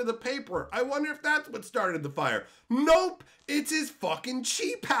hand into the paper. I wonder if that's what started the fire. Nope, it's his fucking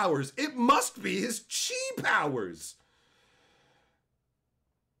chi powers. It must be his chi powers.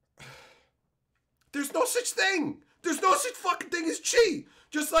 There's no such thing. There's no such fucking thing as chi.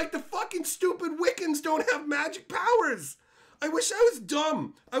 Just like the fucking stupid Wiccans don't have magic powers. I wish I was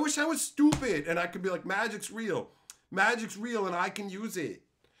dumb. I wish I was stupid and I could be like, magic's real. Magic's real and I can use it.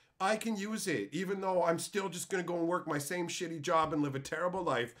 I can use it. Even though I'm still just going to go and work my same shitty job and live a terrible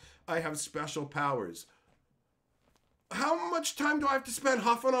life, I have special powers. How much time do I have to spend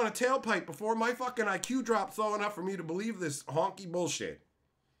huffing on a tailpipe before my fucking IQ drops low enough for me to believe this honky bullshit?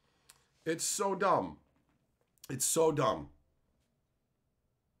 It's so dumb. It's so dumb.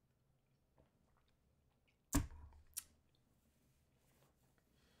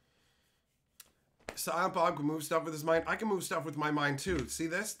 Silent Bob can move stuff with his mind. I can move stuff with my mind too. See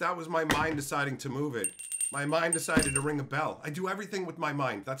this? That was my mind deciding to move it. My mind decided to ring a bell. I do everything with my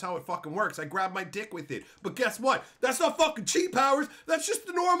mind. That's how it fucking works. I grab my dick with it. But guess what? That's not fucking chi powers. That's just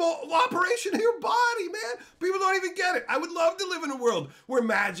the normal operation of your body, man. People don't even get it. I would love to live in a world where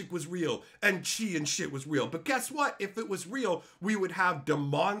magic was real and chi and shit was real. But guess what? If it was real, we would have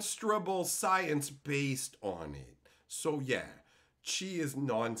demonstrable science based on it. So yeah, chi is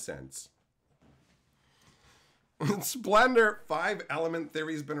nonsense. Splendor, 5-element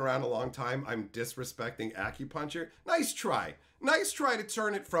theory's been around a long time. I'm disrespecting acupuncture. Nice try. Nice try to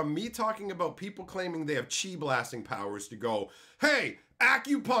turn it from me talking about people claiming they have chi blasting powers to go, hey,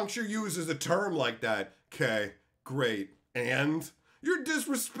 acupuncture uses a term like that. Okay, great. And? You're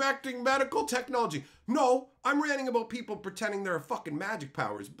disrespecting medical technology. No, I'm ranting about people pretending there are fucking magic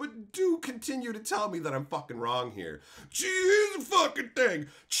powers, but do continue to tell me that I'm fucking wrong here. Cheese is a fucking thing.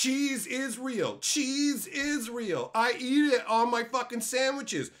 Cheese is real. Cheese is real. I eat it on my fucking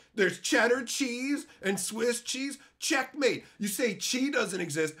sandwiches. There's cheddar cheese and Swiss cheese. Checkmate. You say chi doesn't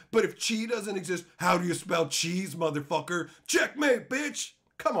exist, but if chi doesn't exist, how do you spell cheese, motherfucker? Checkmate, bitch.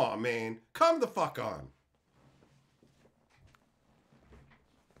 Come on, man. Come the fuck on.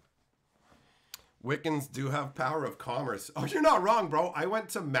 Wiccans do have power of commerce. Oh, you're not wrong, bro. I went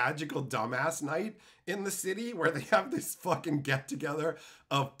to Magical Dumbass Night in the city where they have this fucking get-together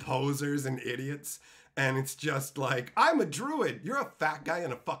of posers and idiots. And it's just like, I'm a druid. You're a fat guy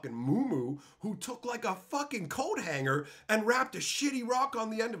in a fucking muumuu who took like a fucking coat hanger and wrapped a shitty rock on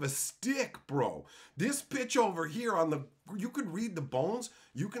the end of a stick, bro. This bitch over here on the, you could read the bones,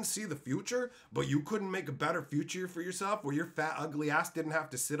 you can see the future, but you couldn't make a better future for yourself where your fat, ugly ass didn't have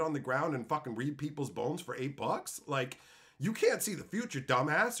to sit on the ground and fucking read people's bones for $8? Like, you can't see the future,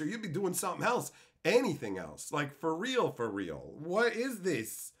 dumbass, or you'd be doing something else. Anything else. Like, for real, for real. What is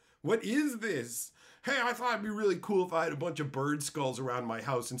this? What is this? Hey, I thought it'd be really cool if I had a bunch of bird skulls around my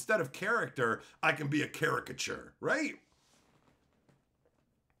house. Instead of character, I can be a caricature, right?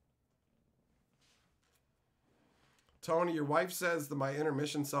 Tony, your wife says that my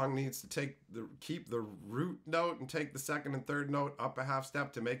intermission song needs to keep the root note and take the second and third note up a half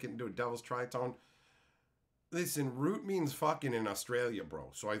step to make it into a devil's tritone. Listen, root means fucking in Australia, bro.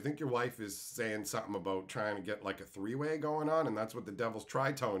 So I think your wife is saying something about trying to get like a three-way going on, and that's what the devil's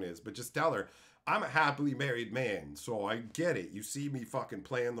tritone is. But just tell her, I'm a happily married man, so I get it. You see me fucking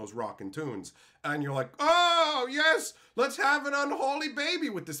playing those rockin' tunes, and you're like, oh, yes, let's have an unholy baby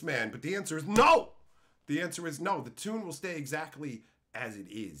with this man. But the answer is no. The answer is no. The tune will stay exactly as it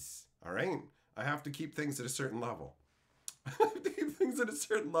is, all right? I have to keep things at a certain level. I have to keep things at a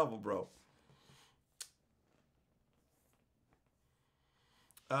certain level, bro.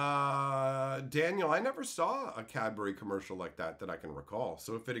 Daniel, I never saw a Cadbury commercial like that I can recall.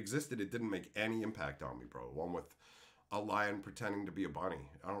 So if it existed, it didn't make any impact on me, bro. One with a lion pretending to be a bunny.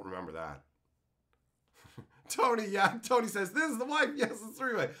 I don't remember that. Tony, yeah. Tony says, this is the wife. Yes, it's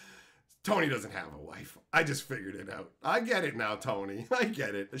three-way. Tony doesn't have a wife. I just figured it out. I get it now, Tony. I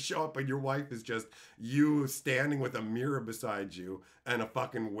get it. Show up and your wife is just you standing with a mirror beside you and a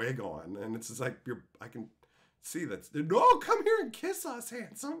fucking wig on. And it's just like, I can... see, no, come here and kiss us,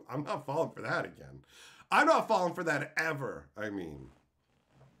 handsome. I'm not falling for that again. I'm not falling for that ever. I mean,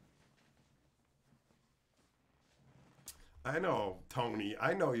 I know, Tony.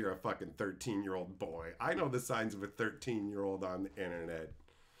 I know you're a fucking 13-year-old boy. I know the signs of a 13-year-old on the internet.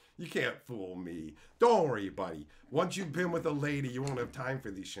 You can't fool me. Don't worry, buddy. Once you've been with a lady, you won't have time for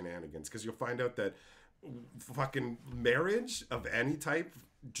these shenanigans because you'll find out that fucking marriage of any type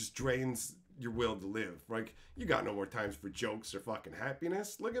just drains your will to live. Like, you got no more times for jokes or fucking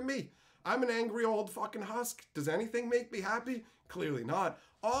happiness. Look at me. I'm an angry old fucking husk. Does anything make me happy? Clearly not.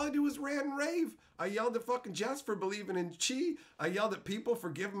 All I do is rant and rave. I yelled at fucking Jess for believing in chi. I yelled at people for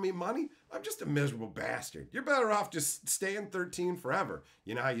giving me money. I'm just a miserable bastard. You're better off just staying 13 forever.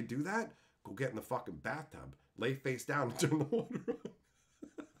 You know how you do that? Go get in the fucking bathtub. Lay face down and turn the water on.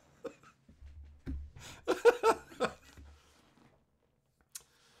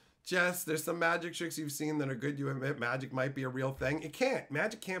 Jess, there's some magic tricks you've seen that are good. You admit magic might be a real thing. It can't.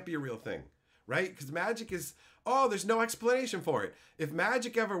 Magic can't be a real thing, right? Because magic is, oh, there's no explanation for it. If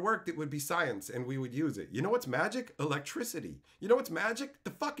magic ever worked, it would be science and we would use it. You know what's magic? Electricity. You know what's magic? The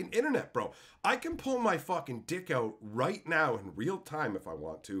fucking internet, bro. I can pull my fucking dick out right now in real time if I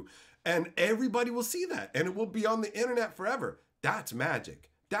want to, and everybody will see that, and it will be on the internet forever. That's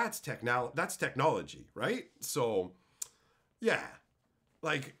magic. That's technology, right? So, yeah.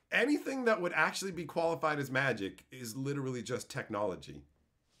 Like, anything that would actually be qualified as magic is literally just technology.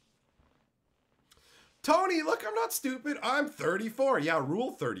 Tony, look, I'm not stupid. I'm 34. Yeah,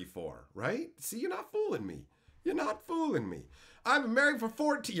 rule 34, right? See, you're not fooling me. You're not fooling me. I've been married for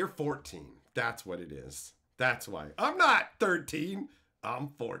 14. You're 14. That's what it is. That's why. I'm not 13. I'm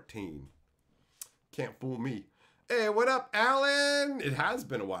 14. Can't fool me. Hey, what up, Alan? It has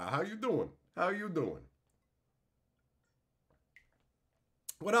been a while. How you doing? How you doing?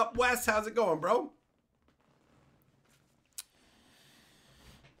 What up, Wes? How's it going, bro?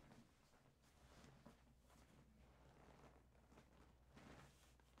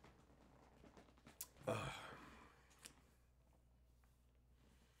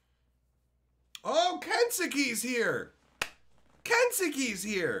 Oh, Kensuke's here. Kensuke's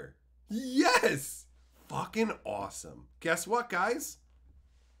here. Yes. Fucking awesome. Guess what, guys?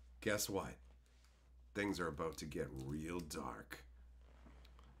 Guess what? Things are about to get real dark.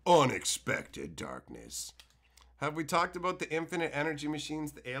 Unexpected darkness. Have we talked about the infinite energy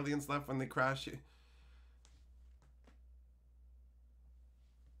machines the aliens left when they crashed?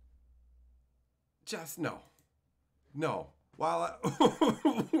 Just no. No. While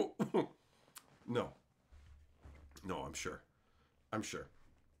I... No. No, I'm sure. I'm sure.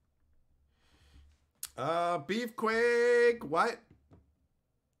 Beefquake, what?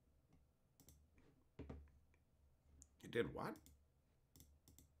 You did what?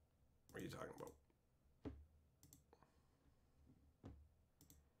 What are you talking about?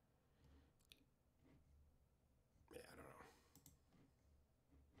 Yeah, I don't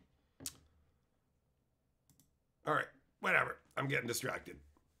know. All right, whatever. I'm getting distracted.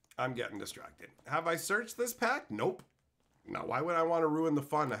 I'm getting distracted. Have I searched this pack? Nope. Now, why would I want to ruin the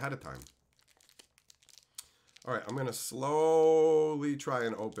fun ahead of time? All right, I'm going to slowly try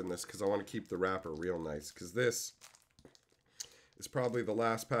and open this because I want to keep the wrapper real nice, because this is probably the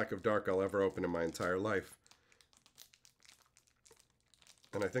last pack of Dark I'll ever open in my entire life.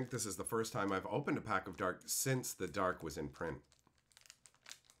 And I think this is the first time I've opened a pack of Dark since the Dark was in print.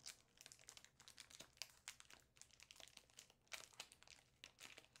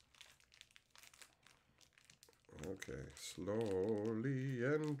 Okay, slowly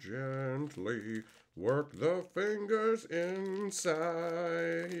and gently work the fingers inside,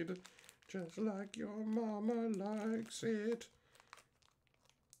 just like your mama likes it.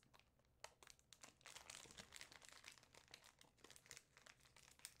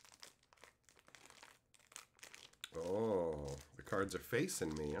 Oh, the cards are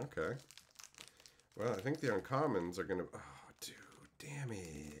facing me. Okay. Well, I think the uncommons are gonna... Oh, dude, damn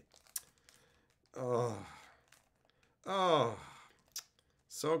it. Oh. Oh.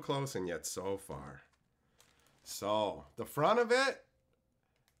 So close and yet so far. So, the front of it,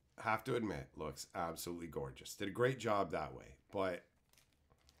 I have to admit, looks absolutely gorgeous. Did a great job that way, but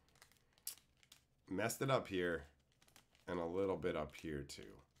messed it up here and a little bit up here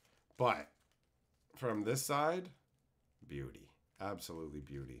too. But from this side, beauty. Absolutely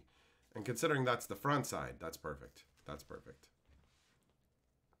beauty. And considering that's the front side, that's perfect. That's perfect.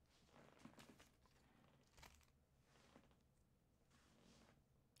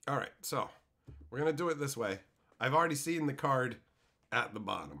 All right, so we're going to do it this way. I've already seen the card at the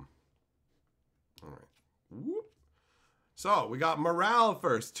bottom. All right. Whoop. So we got morale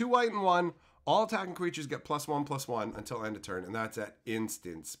first. 2 white and 1. All attacking creatures get +1/+1 until end of turn, and that's at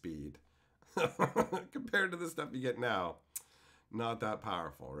instant speed. Compared to the stuff you get now, not that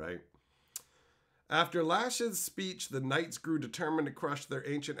powerful, right? After Lash's speech, the knights grew determined to crush their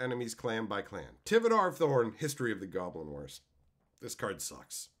ancient enemies clan by clan. Tivadar of Thorn, History of the Goblin Wars. This card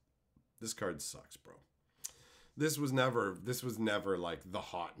sucks. This card sucks, bro. This was never like the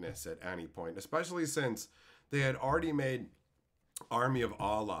hotness at any point, especially since they had already made Army of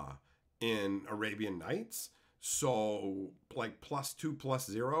Allah in Arabian Nights. So like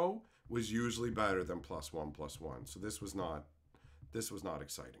 +2/+0 was usually better than +1/+1. So this was not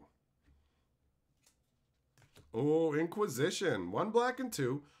exciting. Oh, Inquisition. 1 black and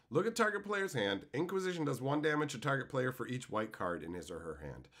 2. Look at target player's hand. Inquisition does 1 damage to target player for each white card in his or her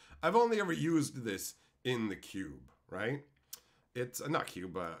hand. I've only ever used this in the cube, right? It's not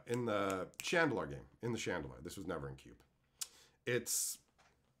cube, in the Chandelier game. In the Chandelier. This was never in cube. It's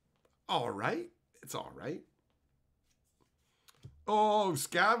all right. It's all right. Oh,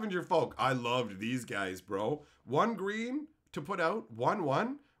 Scavenger Folk. I loved these guys, bro. 1 green to put out.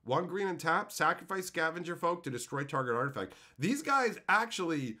 1/1. 1 green and tap. Sacrifice Scavenger Folk to destroy target artifact. These guys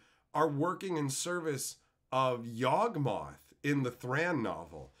actually are working in service of Yawgmoth in the Thran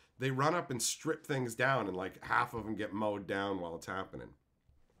novel. They run up and strip things down, and like half of them get mowed down while it's happening.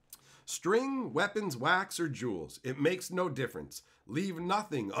 String, weapons, wax, or jewels. It makes no difference. Leave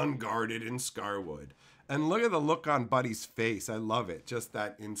nothing unguarded in Scarwood. And look at the look on Buddy's face. I love it. Just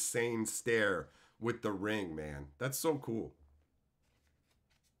that insane stare with the ring, man. That's so cool.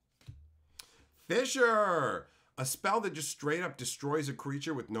 Fissure! A spell that just straight up destroys a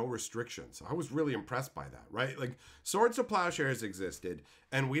creature with no restrictions. I was really impressed by that, right? Like, Swords to Plowshares existed,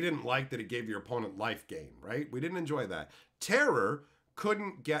 and we didn't like that it gave your opponent life gain, right? We didn't enjoy that. Terror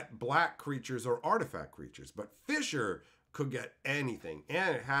couldn't get black creatures or artifact creatures, but Fissure could get anything,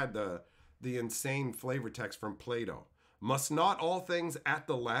 and it had the insane flavor text from Plato. Must not all things at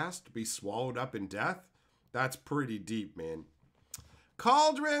the last be swallowed up in death? That's pretty deep, man.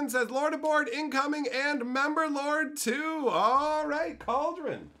 Cauldron says Lord Aboard incoming and Member Lord too. All right,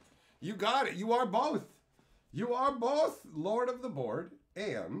 Cauldron. You got it. You are both. You are both Lord of the Board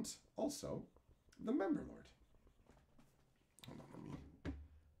and also the Member Lord. Hold on,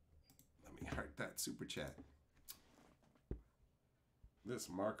 let me heart that super chat. This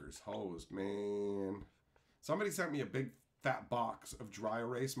marker's hosed, man. Somebody sent me a big fat box of dry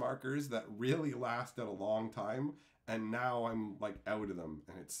erase markers that really lasted a long time. And now I'm like out of them,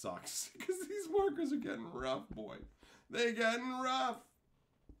 and it sucks because these markers are getting rough, boy. They're getting rough.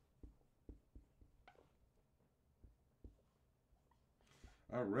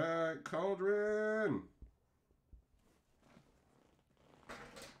 All right, Cauldron.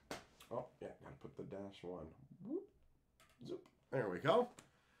 Oh, yeah, gotta put the -1. Whoop, zoop. There we go.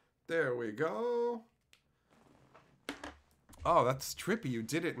 There we go. Oh, that's trippy. You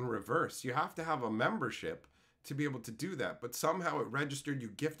did it in reverse. You have to have a membership to be able to do that, but somehow it registered you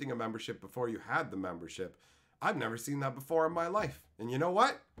gifting a membership before you had the membership. I've never seen that before in my life. And you know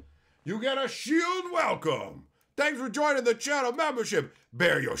what? You get a shield welcome. Thanks for joining the channel membership.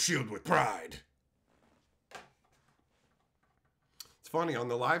 Bear your shield with pride. It's funny, on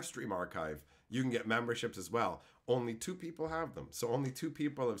the live stream archive, you can get memberships as well. Only 2 people have them. So only 2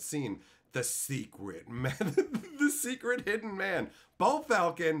 people have seen the secret man, the secret hidden man. Bo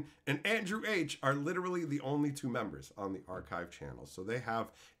Falcon and Andrew H are literally the only 2 members on the archive channel. So they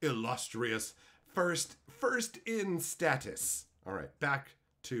have illustrious first in status. All right, back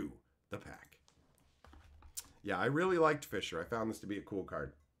to the pack. Yeah, I really liked Fisher. I found this to be a cool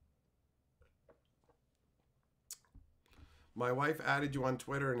card. My wife added you on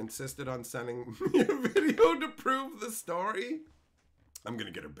Twitter and insisted on sending me a video to prove the story. I'm going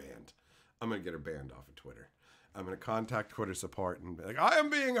to get her banned. I'm going to get her banned off of Twitter. I'm going to contact Twitter support and be like, I am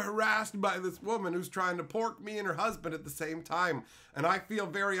being harassed by this woman who's trying to pork me and her husband at the same time. And I feel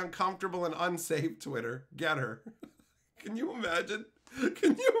very uncomfortable and unsafe, Twitter. Get her. Can you imagine?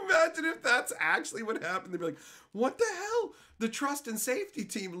 Can you imagine if that's actually what happened? They'd be like, what the hell? The trust and safety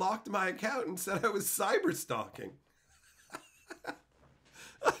team locked my account and said I was cyber stalking.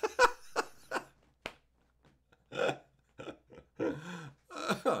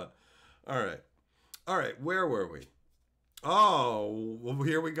 All right, where were we? Oh, well,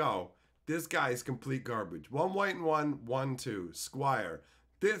 here we go. This guy's complete garbage. 1 white and 1, 1, 2. Squire.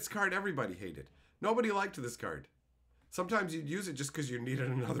 This card everybody hated. Nobody liked this card. Sometimes you'd use it just because you needed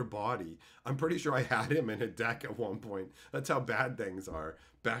another body. I'm pretty sure I had him in a deck at one point. That's how bad things are.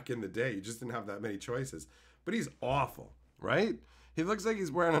 Back in the day, you just didn't have that many choices. But he's awful, right? He looks like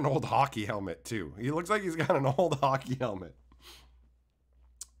he's wearing an old hockey helmet, too. He looks like he's got an old hockey helmet.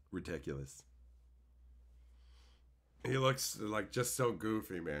 Ridiculous. He looks like just so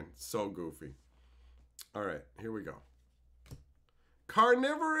goofy, man. So goofy. All right, here we go.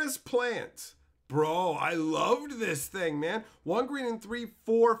 Carnivorous plant. Bro, I loved this thing, man. 1 green and 3,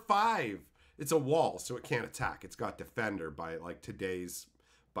 4, 5. It's a wall, so it can't attack. It's got defender by like today's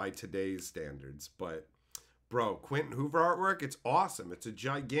standards. But bro, Quentin Hoover artwork, it's awesome. It's a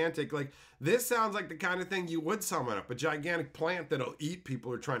gigantic, like, this sounds like the kind of thing you would summon up. A gigantic plant that'll eat people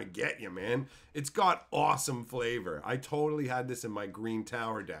who are trying to get you, man. It's got awesome flavor. I totally had this in my green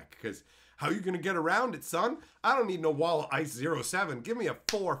tower deck, because how are you going to get around it, son? I don't need no wall of ice 07. Give me a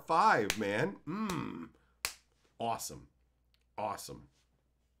 4/5, man. Awesome. Awesome.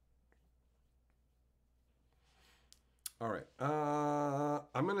 All right.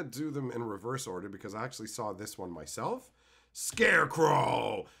 I'm going to do them in reverse order because I actually saw this one myself.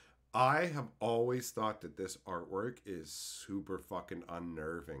 Scarecrow. I have always thought that this artwork is super fucking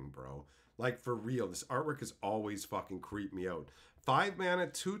unnerving, bro. Like, for real. This artwork has always fucking creeped me out. 5 mana,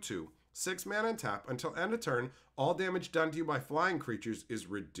 2/2. 6 mana and tap. Until end of turn, all damage done to you by flying creatures is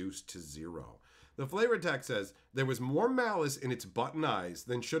reduced to 0. The flavor text says, there was more malice in its button eyes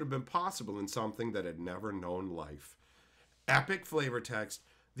than should have been possible in something that had never known life. Epic flavor text.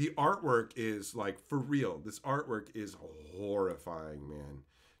 The artwork is, like, for real. This artwork is horrifying, man.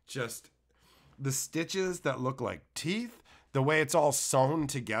 Just the stitches that look like teeth, the way it's all sewn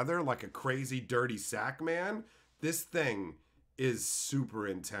together like a crazy dirty sack, man. This thing is super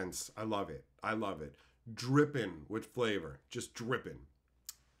intense. I love it. I love it. Dripping with flavor. Just dripping.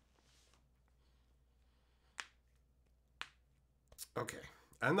 Okay.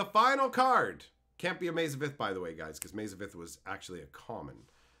 And the final card. Can't be a Maze of Ith, by the way, guys, because Maze of Ith was actually a common.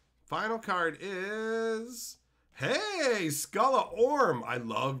 Final card is... Hey, Skull of Orm. I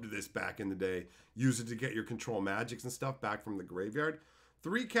loved this back in the day. Use it to get your control magics and stuff back from the graveyard.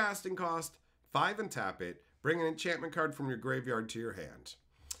 3 casting cost, 5 and tap it. Bring an enchantment card from your graveyard to your hand.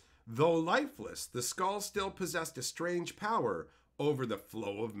 Though lifeless, the skull still possessed a strange power over the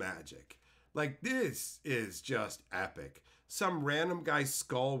flow of magic. Like, this is just epic. Some random guy's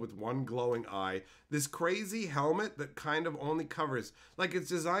skull with 1 glowing eye. This crazy helmet that kind of only covers, like, it's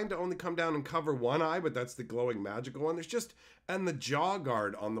designed to only come down and cover 1 eye, but that's the glowing magical one. There's just, and the jaw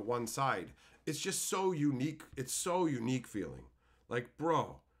guard on the one side. It's just so unique. It's so unique feeling. Like,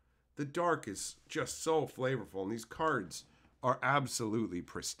 bro, the dark is just so flavorful, and these cards are absolutely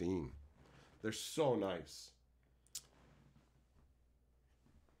pristine. They're so nice.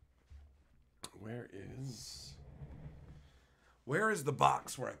 Where is the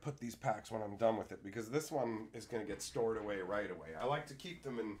box where I put these packs when I'm done with it? Because this one is going to get stored away right away. I like to keep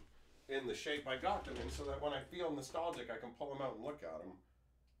them in the shape I got them in so that when I feel nostalgic, I can pull them out and look at them.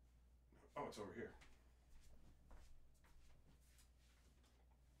 Oh, it's over here.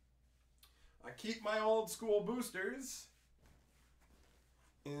 I keep my old school boosters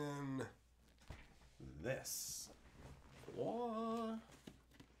in this. And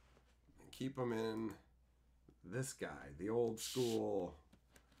keep them in this guy, the old school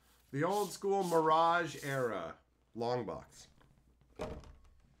Mirage era long box.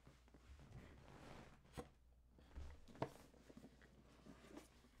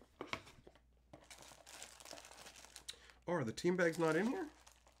 Oh, are the team bags not in here?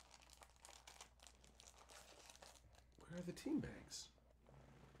 Where are the team bags?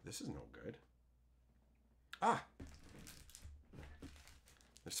 This is no good. Ah!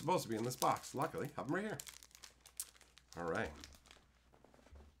 They're supposed to be in this box. Luckily, have them right here. All right.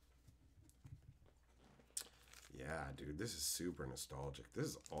 Yeah, dude, this is super nostalgic. This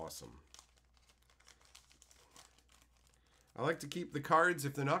is awesome. I like to keep the cards,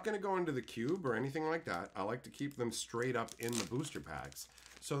 if they're not going to go into the cube or anything like that, I like to keep them straight up in the booster packs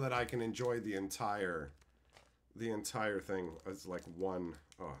so that I can enjoy the entire thing as like one.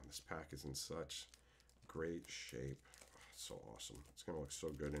 Oh, this pack is in such great shape. Oh, so awesome. It's going to look so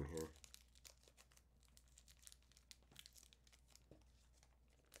good in here.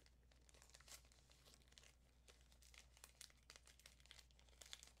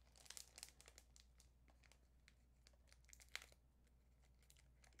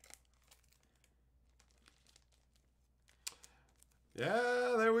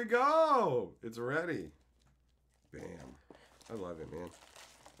 Yeah, there we go. It's ready. Bam. I love it, man.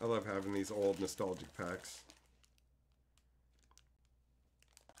 I love having these old nostalgic packs.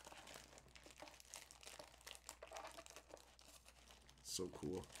 So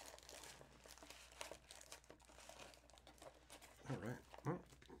cool. All right. Well,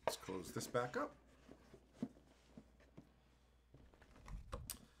 let's close this back up.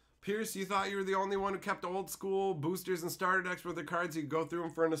 Pierce, you thought you were the only one who kept old school boosters and starter decks with the cards. You go through them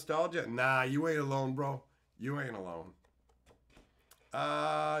for nostalgia? Nah, you ain't alone, bro. You ain't alone.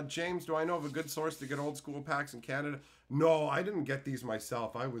 James, do I know of a good source to get old school packs in Canada? No, I didn't get these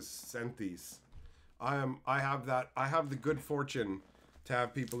myself. I was sent these. I have the good fortune to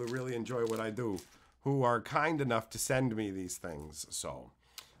have people who really enjoy what I do, who are kind enough to send me these things. So,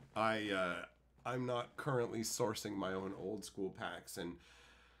 I'm not currently sourcing my own old school packs, and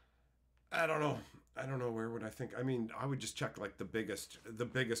I don't know. I don't know, where would I think? I mean, I would just check like the biggest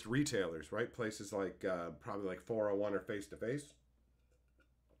retailers, right? Places like probably like 401 or Face to Face.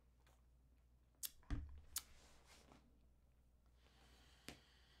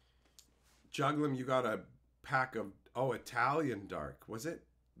 Juglum, you got a pack of Italian Dark. Was it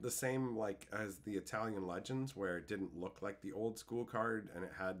the same like as the Italian Legends, where it didn't look like the old school card and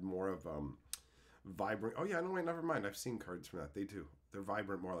it had more of vibrant? Oh yeah, no wait, never mind. I've seen cards from that. They do. They're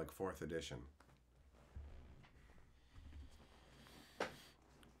vibrant, more like 4th edition.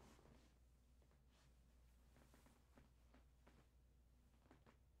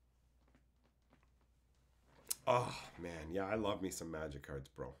 Oh man, yeah, I love me some Magic cards,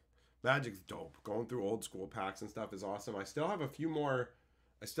 bro. Magic's dope. Going through old school packs and stuff is awesome. I still have a few more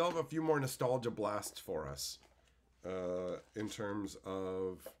nostalgia blasts for us. In terms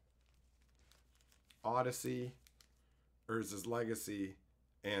of Odyssey, Urza's Legacy,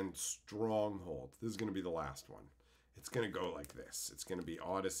 and Stronghold. This is going to be the last one. It's going to go like this. It's going to be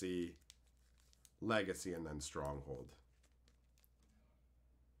Odyssey, Legacy, and then Stronghold.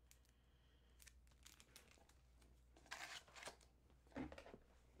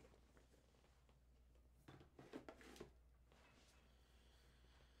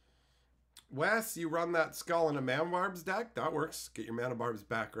 Wes, you run that Skull in a Mana Barbs deck? That works. Get your Mana Barbs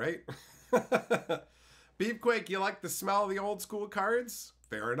back, right? Beefquake, you like the smell of the old school cards?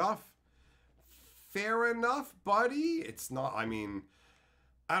 Fair enough. Fair enough, buddy. It's not, I mean,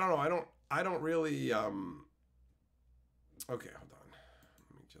 I don't know. I don't really, okay, hold on.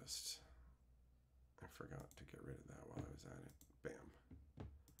 Let me just, I forgot to get rid of that while I was at it. Bam.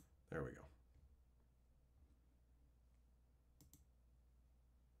 There we go.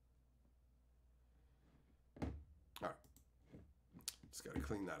 Just got to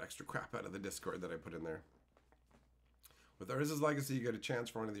clean that extra crap out of the Discord that I put in there. With Urza's Legacy, you get a chance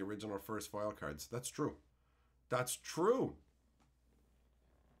for one of the original first foil cards. That's true. That's true.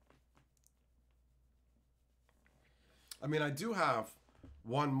 I mean, I do have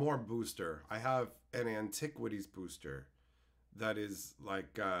one more booster. I have an Antiquities booster that is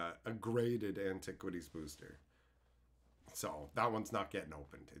like a graded Antiquities booster. So that one's not getting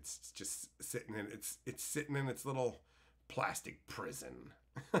opened. It's just sitting in it's sitting in its little plastic prison.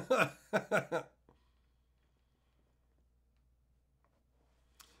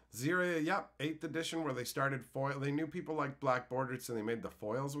 Xeria, yep, 8th edition, where they started foil. They knew people like black borders, so they made the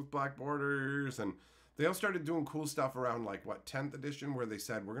foils with black borders, and they all started doing cool stuff around like what 10th edition, where they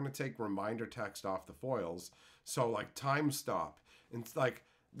said we're going to take reminder text off the foils, so like time stop. And it's like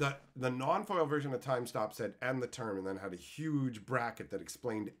the non-foil version of time stop said end the turn, and then had a huge bracket that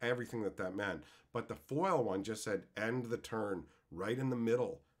explained everything that meant. But the foil one just said end the turn right in the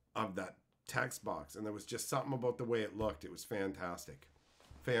middle of that text box, and there was just something about the way it looked. It was fantastic.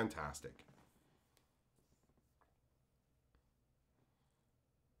 Fantastic.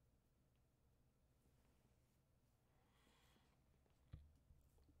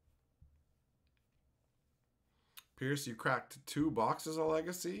 Pierce, you cracked 2 boxes of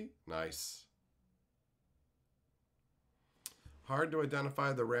Legacy? Nice. Hard to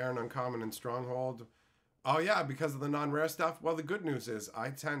identify the rare and uncommon in Stronghold. Oh yeah, because of the non-rare stuff. Well, the good news is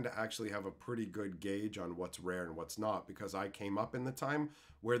I tend to actually have a pretty good gauge on what's rare and what's not because I came up in the time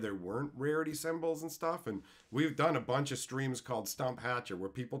where there weren't rarity symbols and stuff. And we've done a bunch of streams called Stump Hatcher where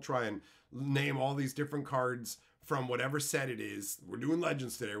people try and name all these different cards from whatever set it is. We're doing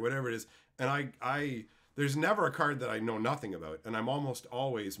Legends today or whatever it is. And I there's never a card that I know nothing about. And I'm almost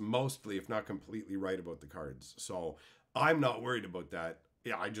always mostly, if not completely right about the cards. So I'm not worried about that.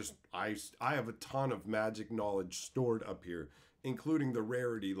 Yeah, I have a ton of Magic knowledge stored up here, including the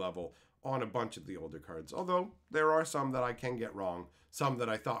rarity level on a bunch of the older cards. Although there are some that I can get wrong, some that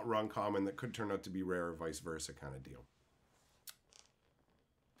I thought were uncommon that could turn out to be rare or vice versa kind of deal.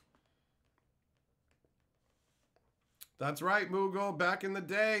 That's right, Moogle. Back in the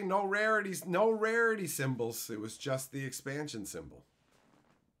day, no rarities, no rarity symbols. It was just the expansion symbol.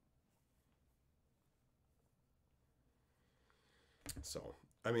 So,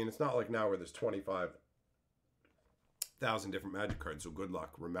 I mean, it's not like now where there's 25,000 different Magic cards, so good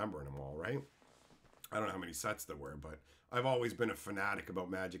luck remembering them all, right? I don't know how many sets there were, but I've always been a fanatic about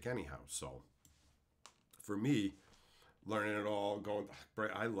Magic anyhow. So, for me, learning it all,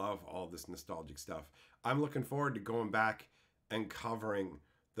 I love all this nostalgic stuff. I'm looking forward to going back and covering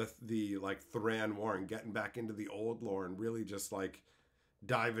the like Thran War and getting back into the old lore and really just like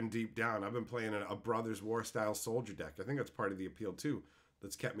diving deep down. I've been playing a Brothers War style soldier deck. I think that's part of the appeal too.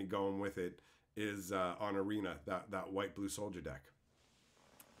 That's kept me going with it is on Arena, that white blue soldier deck.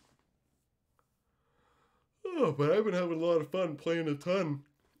 Oh, but I've been having a lot of fun playing a ton,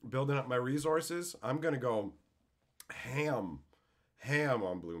 building up my resources. I'm gonna go ham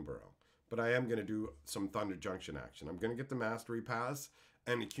on Bloomborough, but I am gonna do some Thunder Junction action. I'm gonna get the Mastery Pass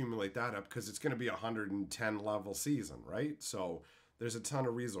and accumulate that up because it's gonna be a 110 level season, right? So there's a ton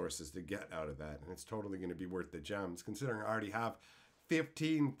of resources to get out of that, and it's totally going to be worth the gems, considering I already have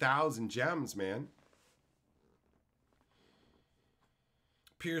 15,000 gems, man.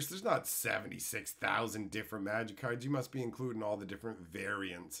 Pierce, there's not 76,000 different Magic cards. You must be including all the different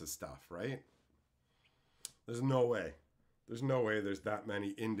variants of stuff, right? There's no way. There's no way there's that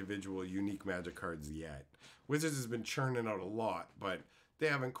many individual unique Magic cards yet. Wizards has been churning out a lot, but they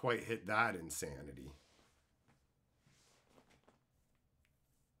haven't quite hit that insanity.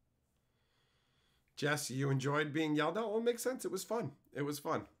 Jess, you enjoyed being yelled at? Well, it makes sense. It was fun. It was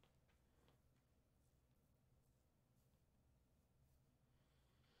fun.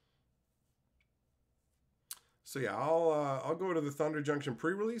 So yeah, I'll go to the Thunder Junction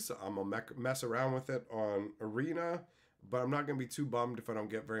pre-release. I'm gonna mess around with it on Arena, but I'm not gonna be too bummed if I don't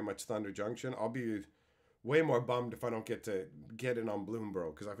get very much Thunder Junction. I'll be way more bummed if I don't get to get in on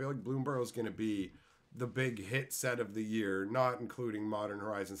Bloomborough because I feel like Bloomborough is gonna be the big hit set of the year, not including Modern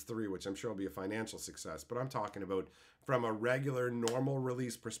Horizons 3, which I'm sure will be a financial success, but I'm talking about from a regular, normal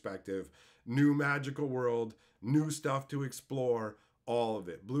release perspective, new magical world, new stuff to explore, all of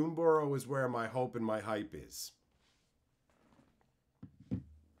it. Bloomborough is where my hope and my hype is.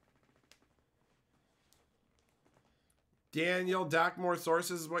 Daniel, Dackmore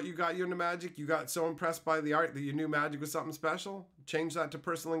Sources is what you got you into Magic? You got so impressed by the art that you knew Magic was something special? Change that to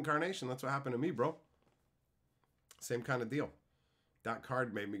Personal Incarnation. That's what happened to me, bro. Same kind of deal. That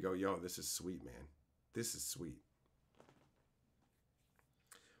card made me go, yo, this is sweet, man. This is sweet.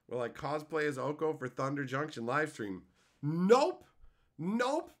 Will I cosplay as Oko for Thunder Junction livestream? Nope.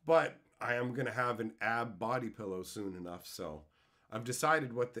 Nope. But I am going to have an ab body pillow soon enough. So I've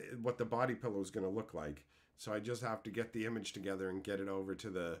decided what the body pillow is going to look like. So I just have to get the image together and get it over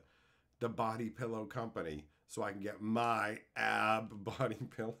to the body pillow company so I can get my ab body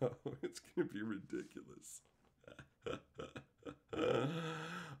pillow. It's going to be ridiculous.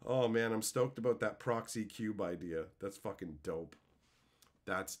 Oh man, I'm stoked about that proxy cube idea. That's fucking dope.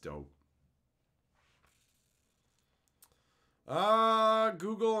 That's dope.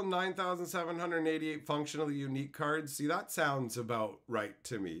 Google 9,788 functionally unique cards. See, that sounds about right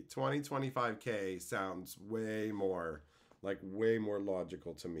to me. 20-25K sounds way more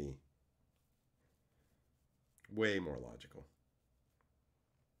logical to me. Way more logical.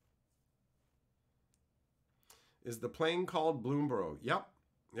 Is the plane called Bloomborough? Yep.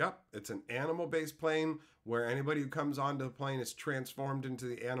 It's an animal-based plane where anybody who comes onto the plane is transformed into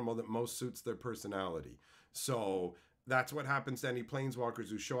the animal that most suits their personality. So that's what happens to any planeswalkers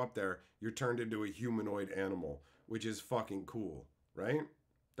who show up there. You're turned into a humanoid animal, which is fucking cool, right?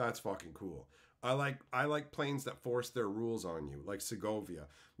 That's fucking cool. I like planes that force their rules on you, like Segovia,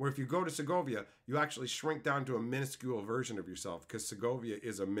 where if you go to Segovia, you actually shrink down to a minuscule version of yourself because Segovia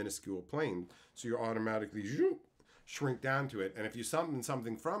is a minuscule plane, so you're automatically shrink down to it. And if you summon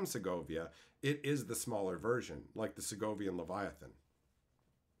something from Segovia, it is the smaller version, like the Segovian Leviathan.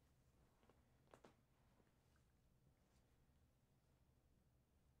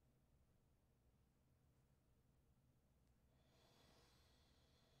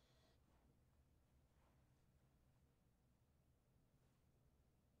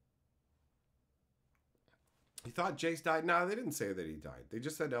 He thought Jace died. No, they didn't say that he died. They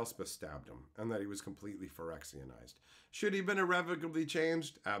just said Elspeth stabbed him and that he was completely Phyrexianized. Should he have been irrevocably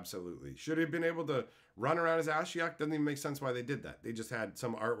changed? Absolutely. Should he have been able to run around as Ashiok? Doesn't even make sense why they did that. They just had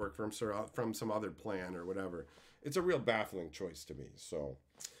some artwork from some other plan or whatever. It's a real baffling choice to me. So,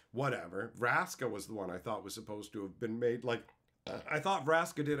 whatever. Vraska was the one I thought was supposed to have been made. Like, I thought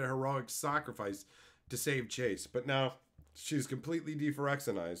Vraska did a heroic sacrifice to save Chase, but now she's completely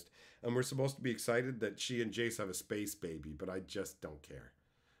Phyrexianized, and we're supposed to be excited that she and Jace have a space baby, but I just don't care.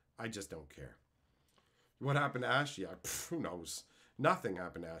 I just don't care. What happened to Ashiok? Who knows? Nothing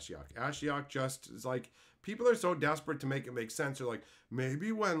happened to Ashiok. Ashiok just is like, people are so desperate to make it make sense. They're like,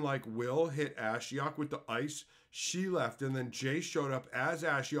 maybe when like Will hit Ashiok with the ice, she left, and then Jace showed up as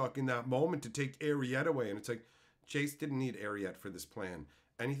Ashiok in that moment to take Ariette away. And it's like, Jace didn't need Ariette for this plan.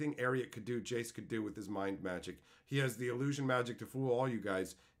 Anything Ariette could do, Jace could do with his mind magic. He has the illusion magic to fool all you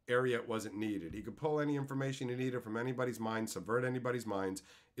guys. Ariette wasn't needed. He could pull any information he needed from anybody's mind, subvert anybody's minds.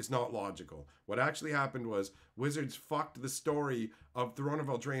 It's not logical. What actually happened was Wizards fucked the story of Throne of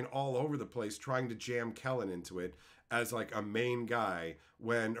Eldraine all over the place, trying to jam Kellen into it as like a main guy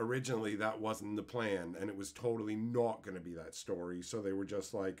when originally that wasn't the plan, and it was totally not going to be that story. So they were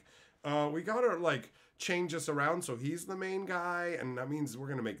just like, we gotta like change us around so he's the main guy, and that means we're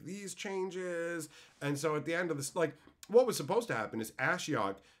gonna make these changes. And so at the end of this, like, what was supposed to happen is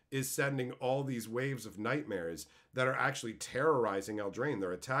Ashiok is sending all these waves of nightmares that are actually terrorizing Eldraine.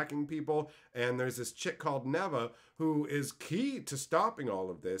 They're attacking people, and there's this chick called Neva who is key to stopping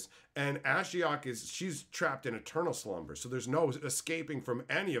all of this. And Ashiok she's trapped in eternal slumber, so there's no escaping from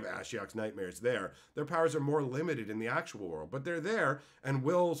any of Ashiok's nightmares there. Their powers are more limited in the actual world, but they're there, and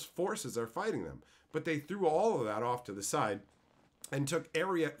Will's forces are fighting them. But they threw all of that off to the side and took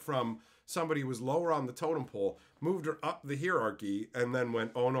Ariette from somebody who was lower on the totem pole, moved her up the hierarchy, and then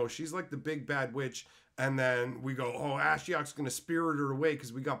went, oh no, she's like the big bad witch. And then we go, oh, Ashiok's going to spirit her away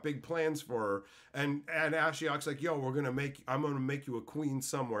because we got big plans for her. And Ashiok's like, yo, I'm going to make you a queen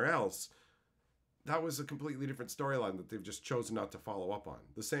somewhere else. That was a completely different storyline that they've just chosen not to follow up on.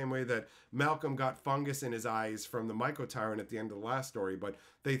 The same way that Malcolm got fungus in his eyes from the Myco Tyrant at the end of the last story, but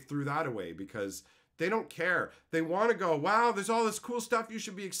they threw that away because they don't care. They want to go, wow, there's all this cool stuff you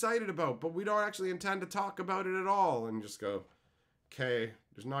should be excited about, but we don't actually intend to talk about it at all. And just go, okay,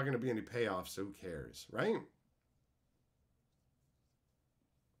 there's not going to be any payoffs, so who cares, right?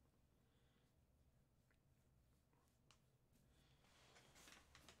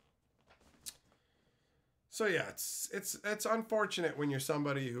 So yeah, it's unfortunate when you're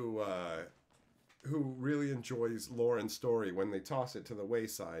somebody who really enjoys lore and story when they toss it to the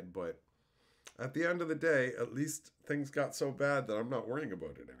wayside, but at the end of the day, at least things got so bad that I'm not worrying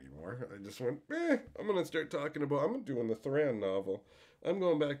about it anymore. I just went, I'm going to start talking about, I'm doing the Thran novel. I'm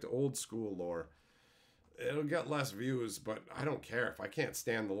going back to old school lore. It'll get less views, but I don't care. If I can't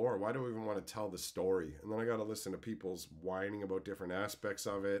stand the lore, why do I even want to tell the story? And then I got to listen to people's whining about different aspects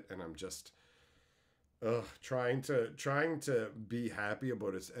of it, and I'm just trying to be happy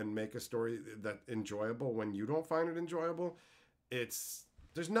about it and make a story that enjoyable when you don't find it enjoyable.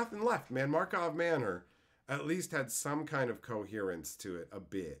 There's nothing left, man. Markov Manor at least had some kind of coherence to it a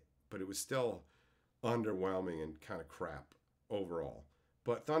bit, but it was still underwhelming and kind of crap overall.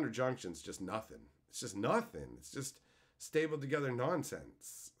 But Thunder Junction's just nothing. It's just nothing. It's just stapled together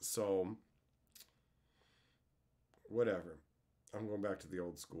nonsense. So, whatever. I'm going back to the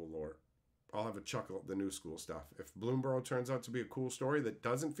old school lore. I'll have a chuckle at the new school stuff. If Bloomborough turns out to be a cool story that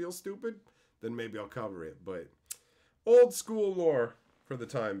doesn't feel stupid, then maybe I'll cover it. But old school lore for the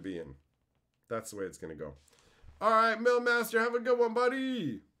time being. That's the way it's going to go. All right, Millmaster, have a good one,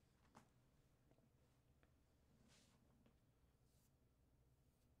 buddy.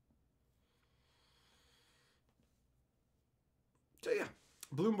 So yeah,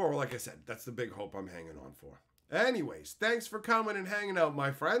 Bloomborough, like I said, that's the big hope I'm hanging on for. Anyways, thanks for coming and hanging out,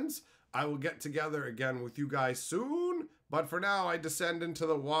 my friends. I will get together again with you guys soon, but for now, I descend into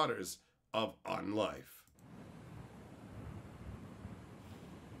the waters of unlife.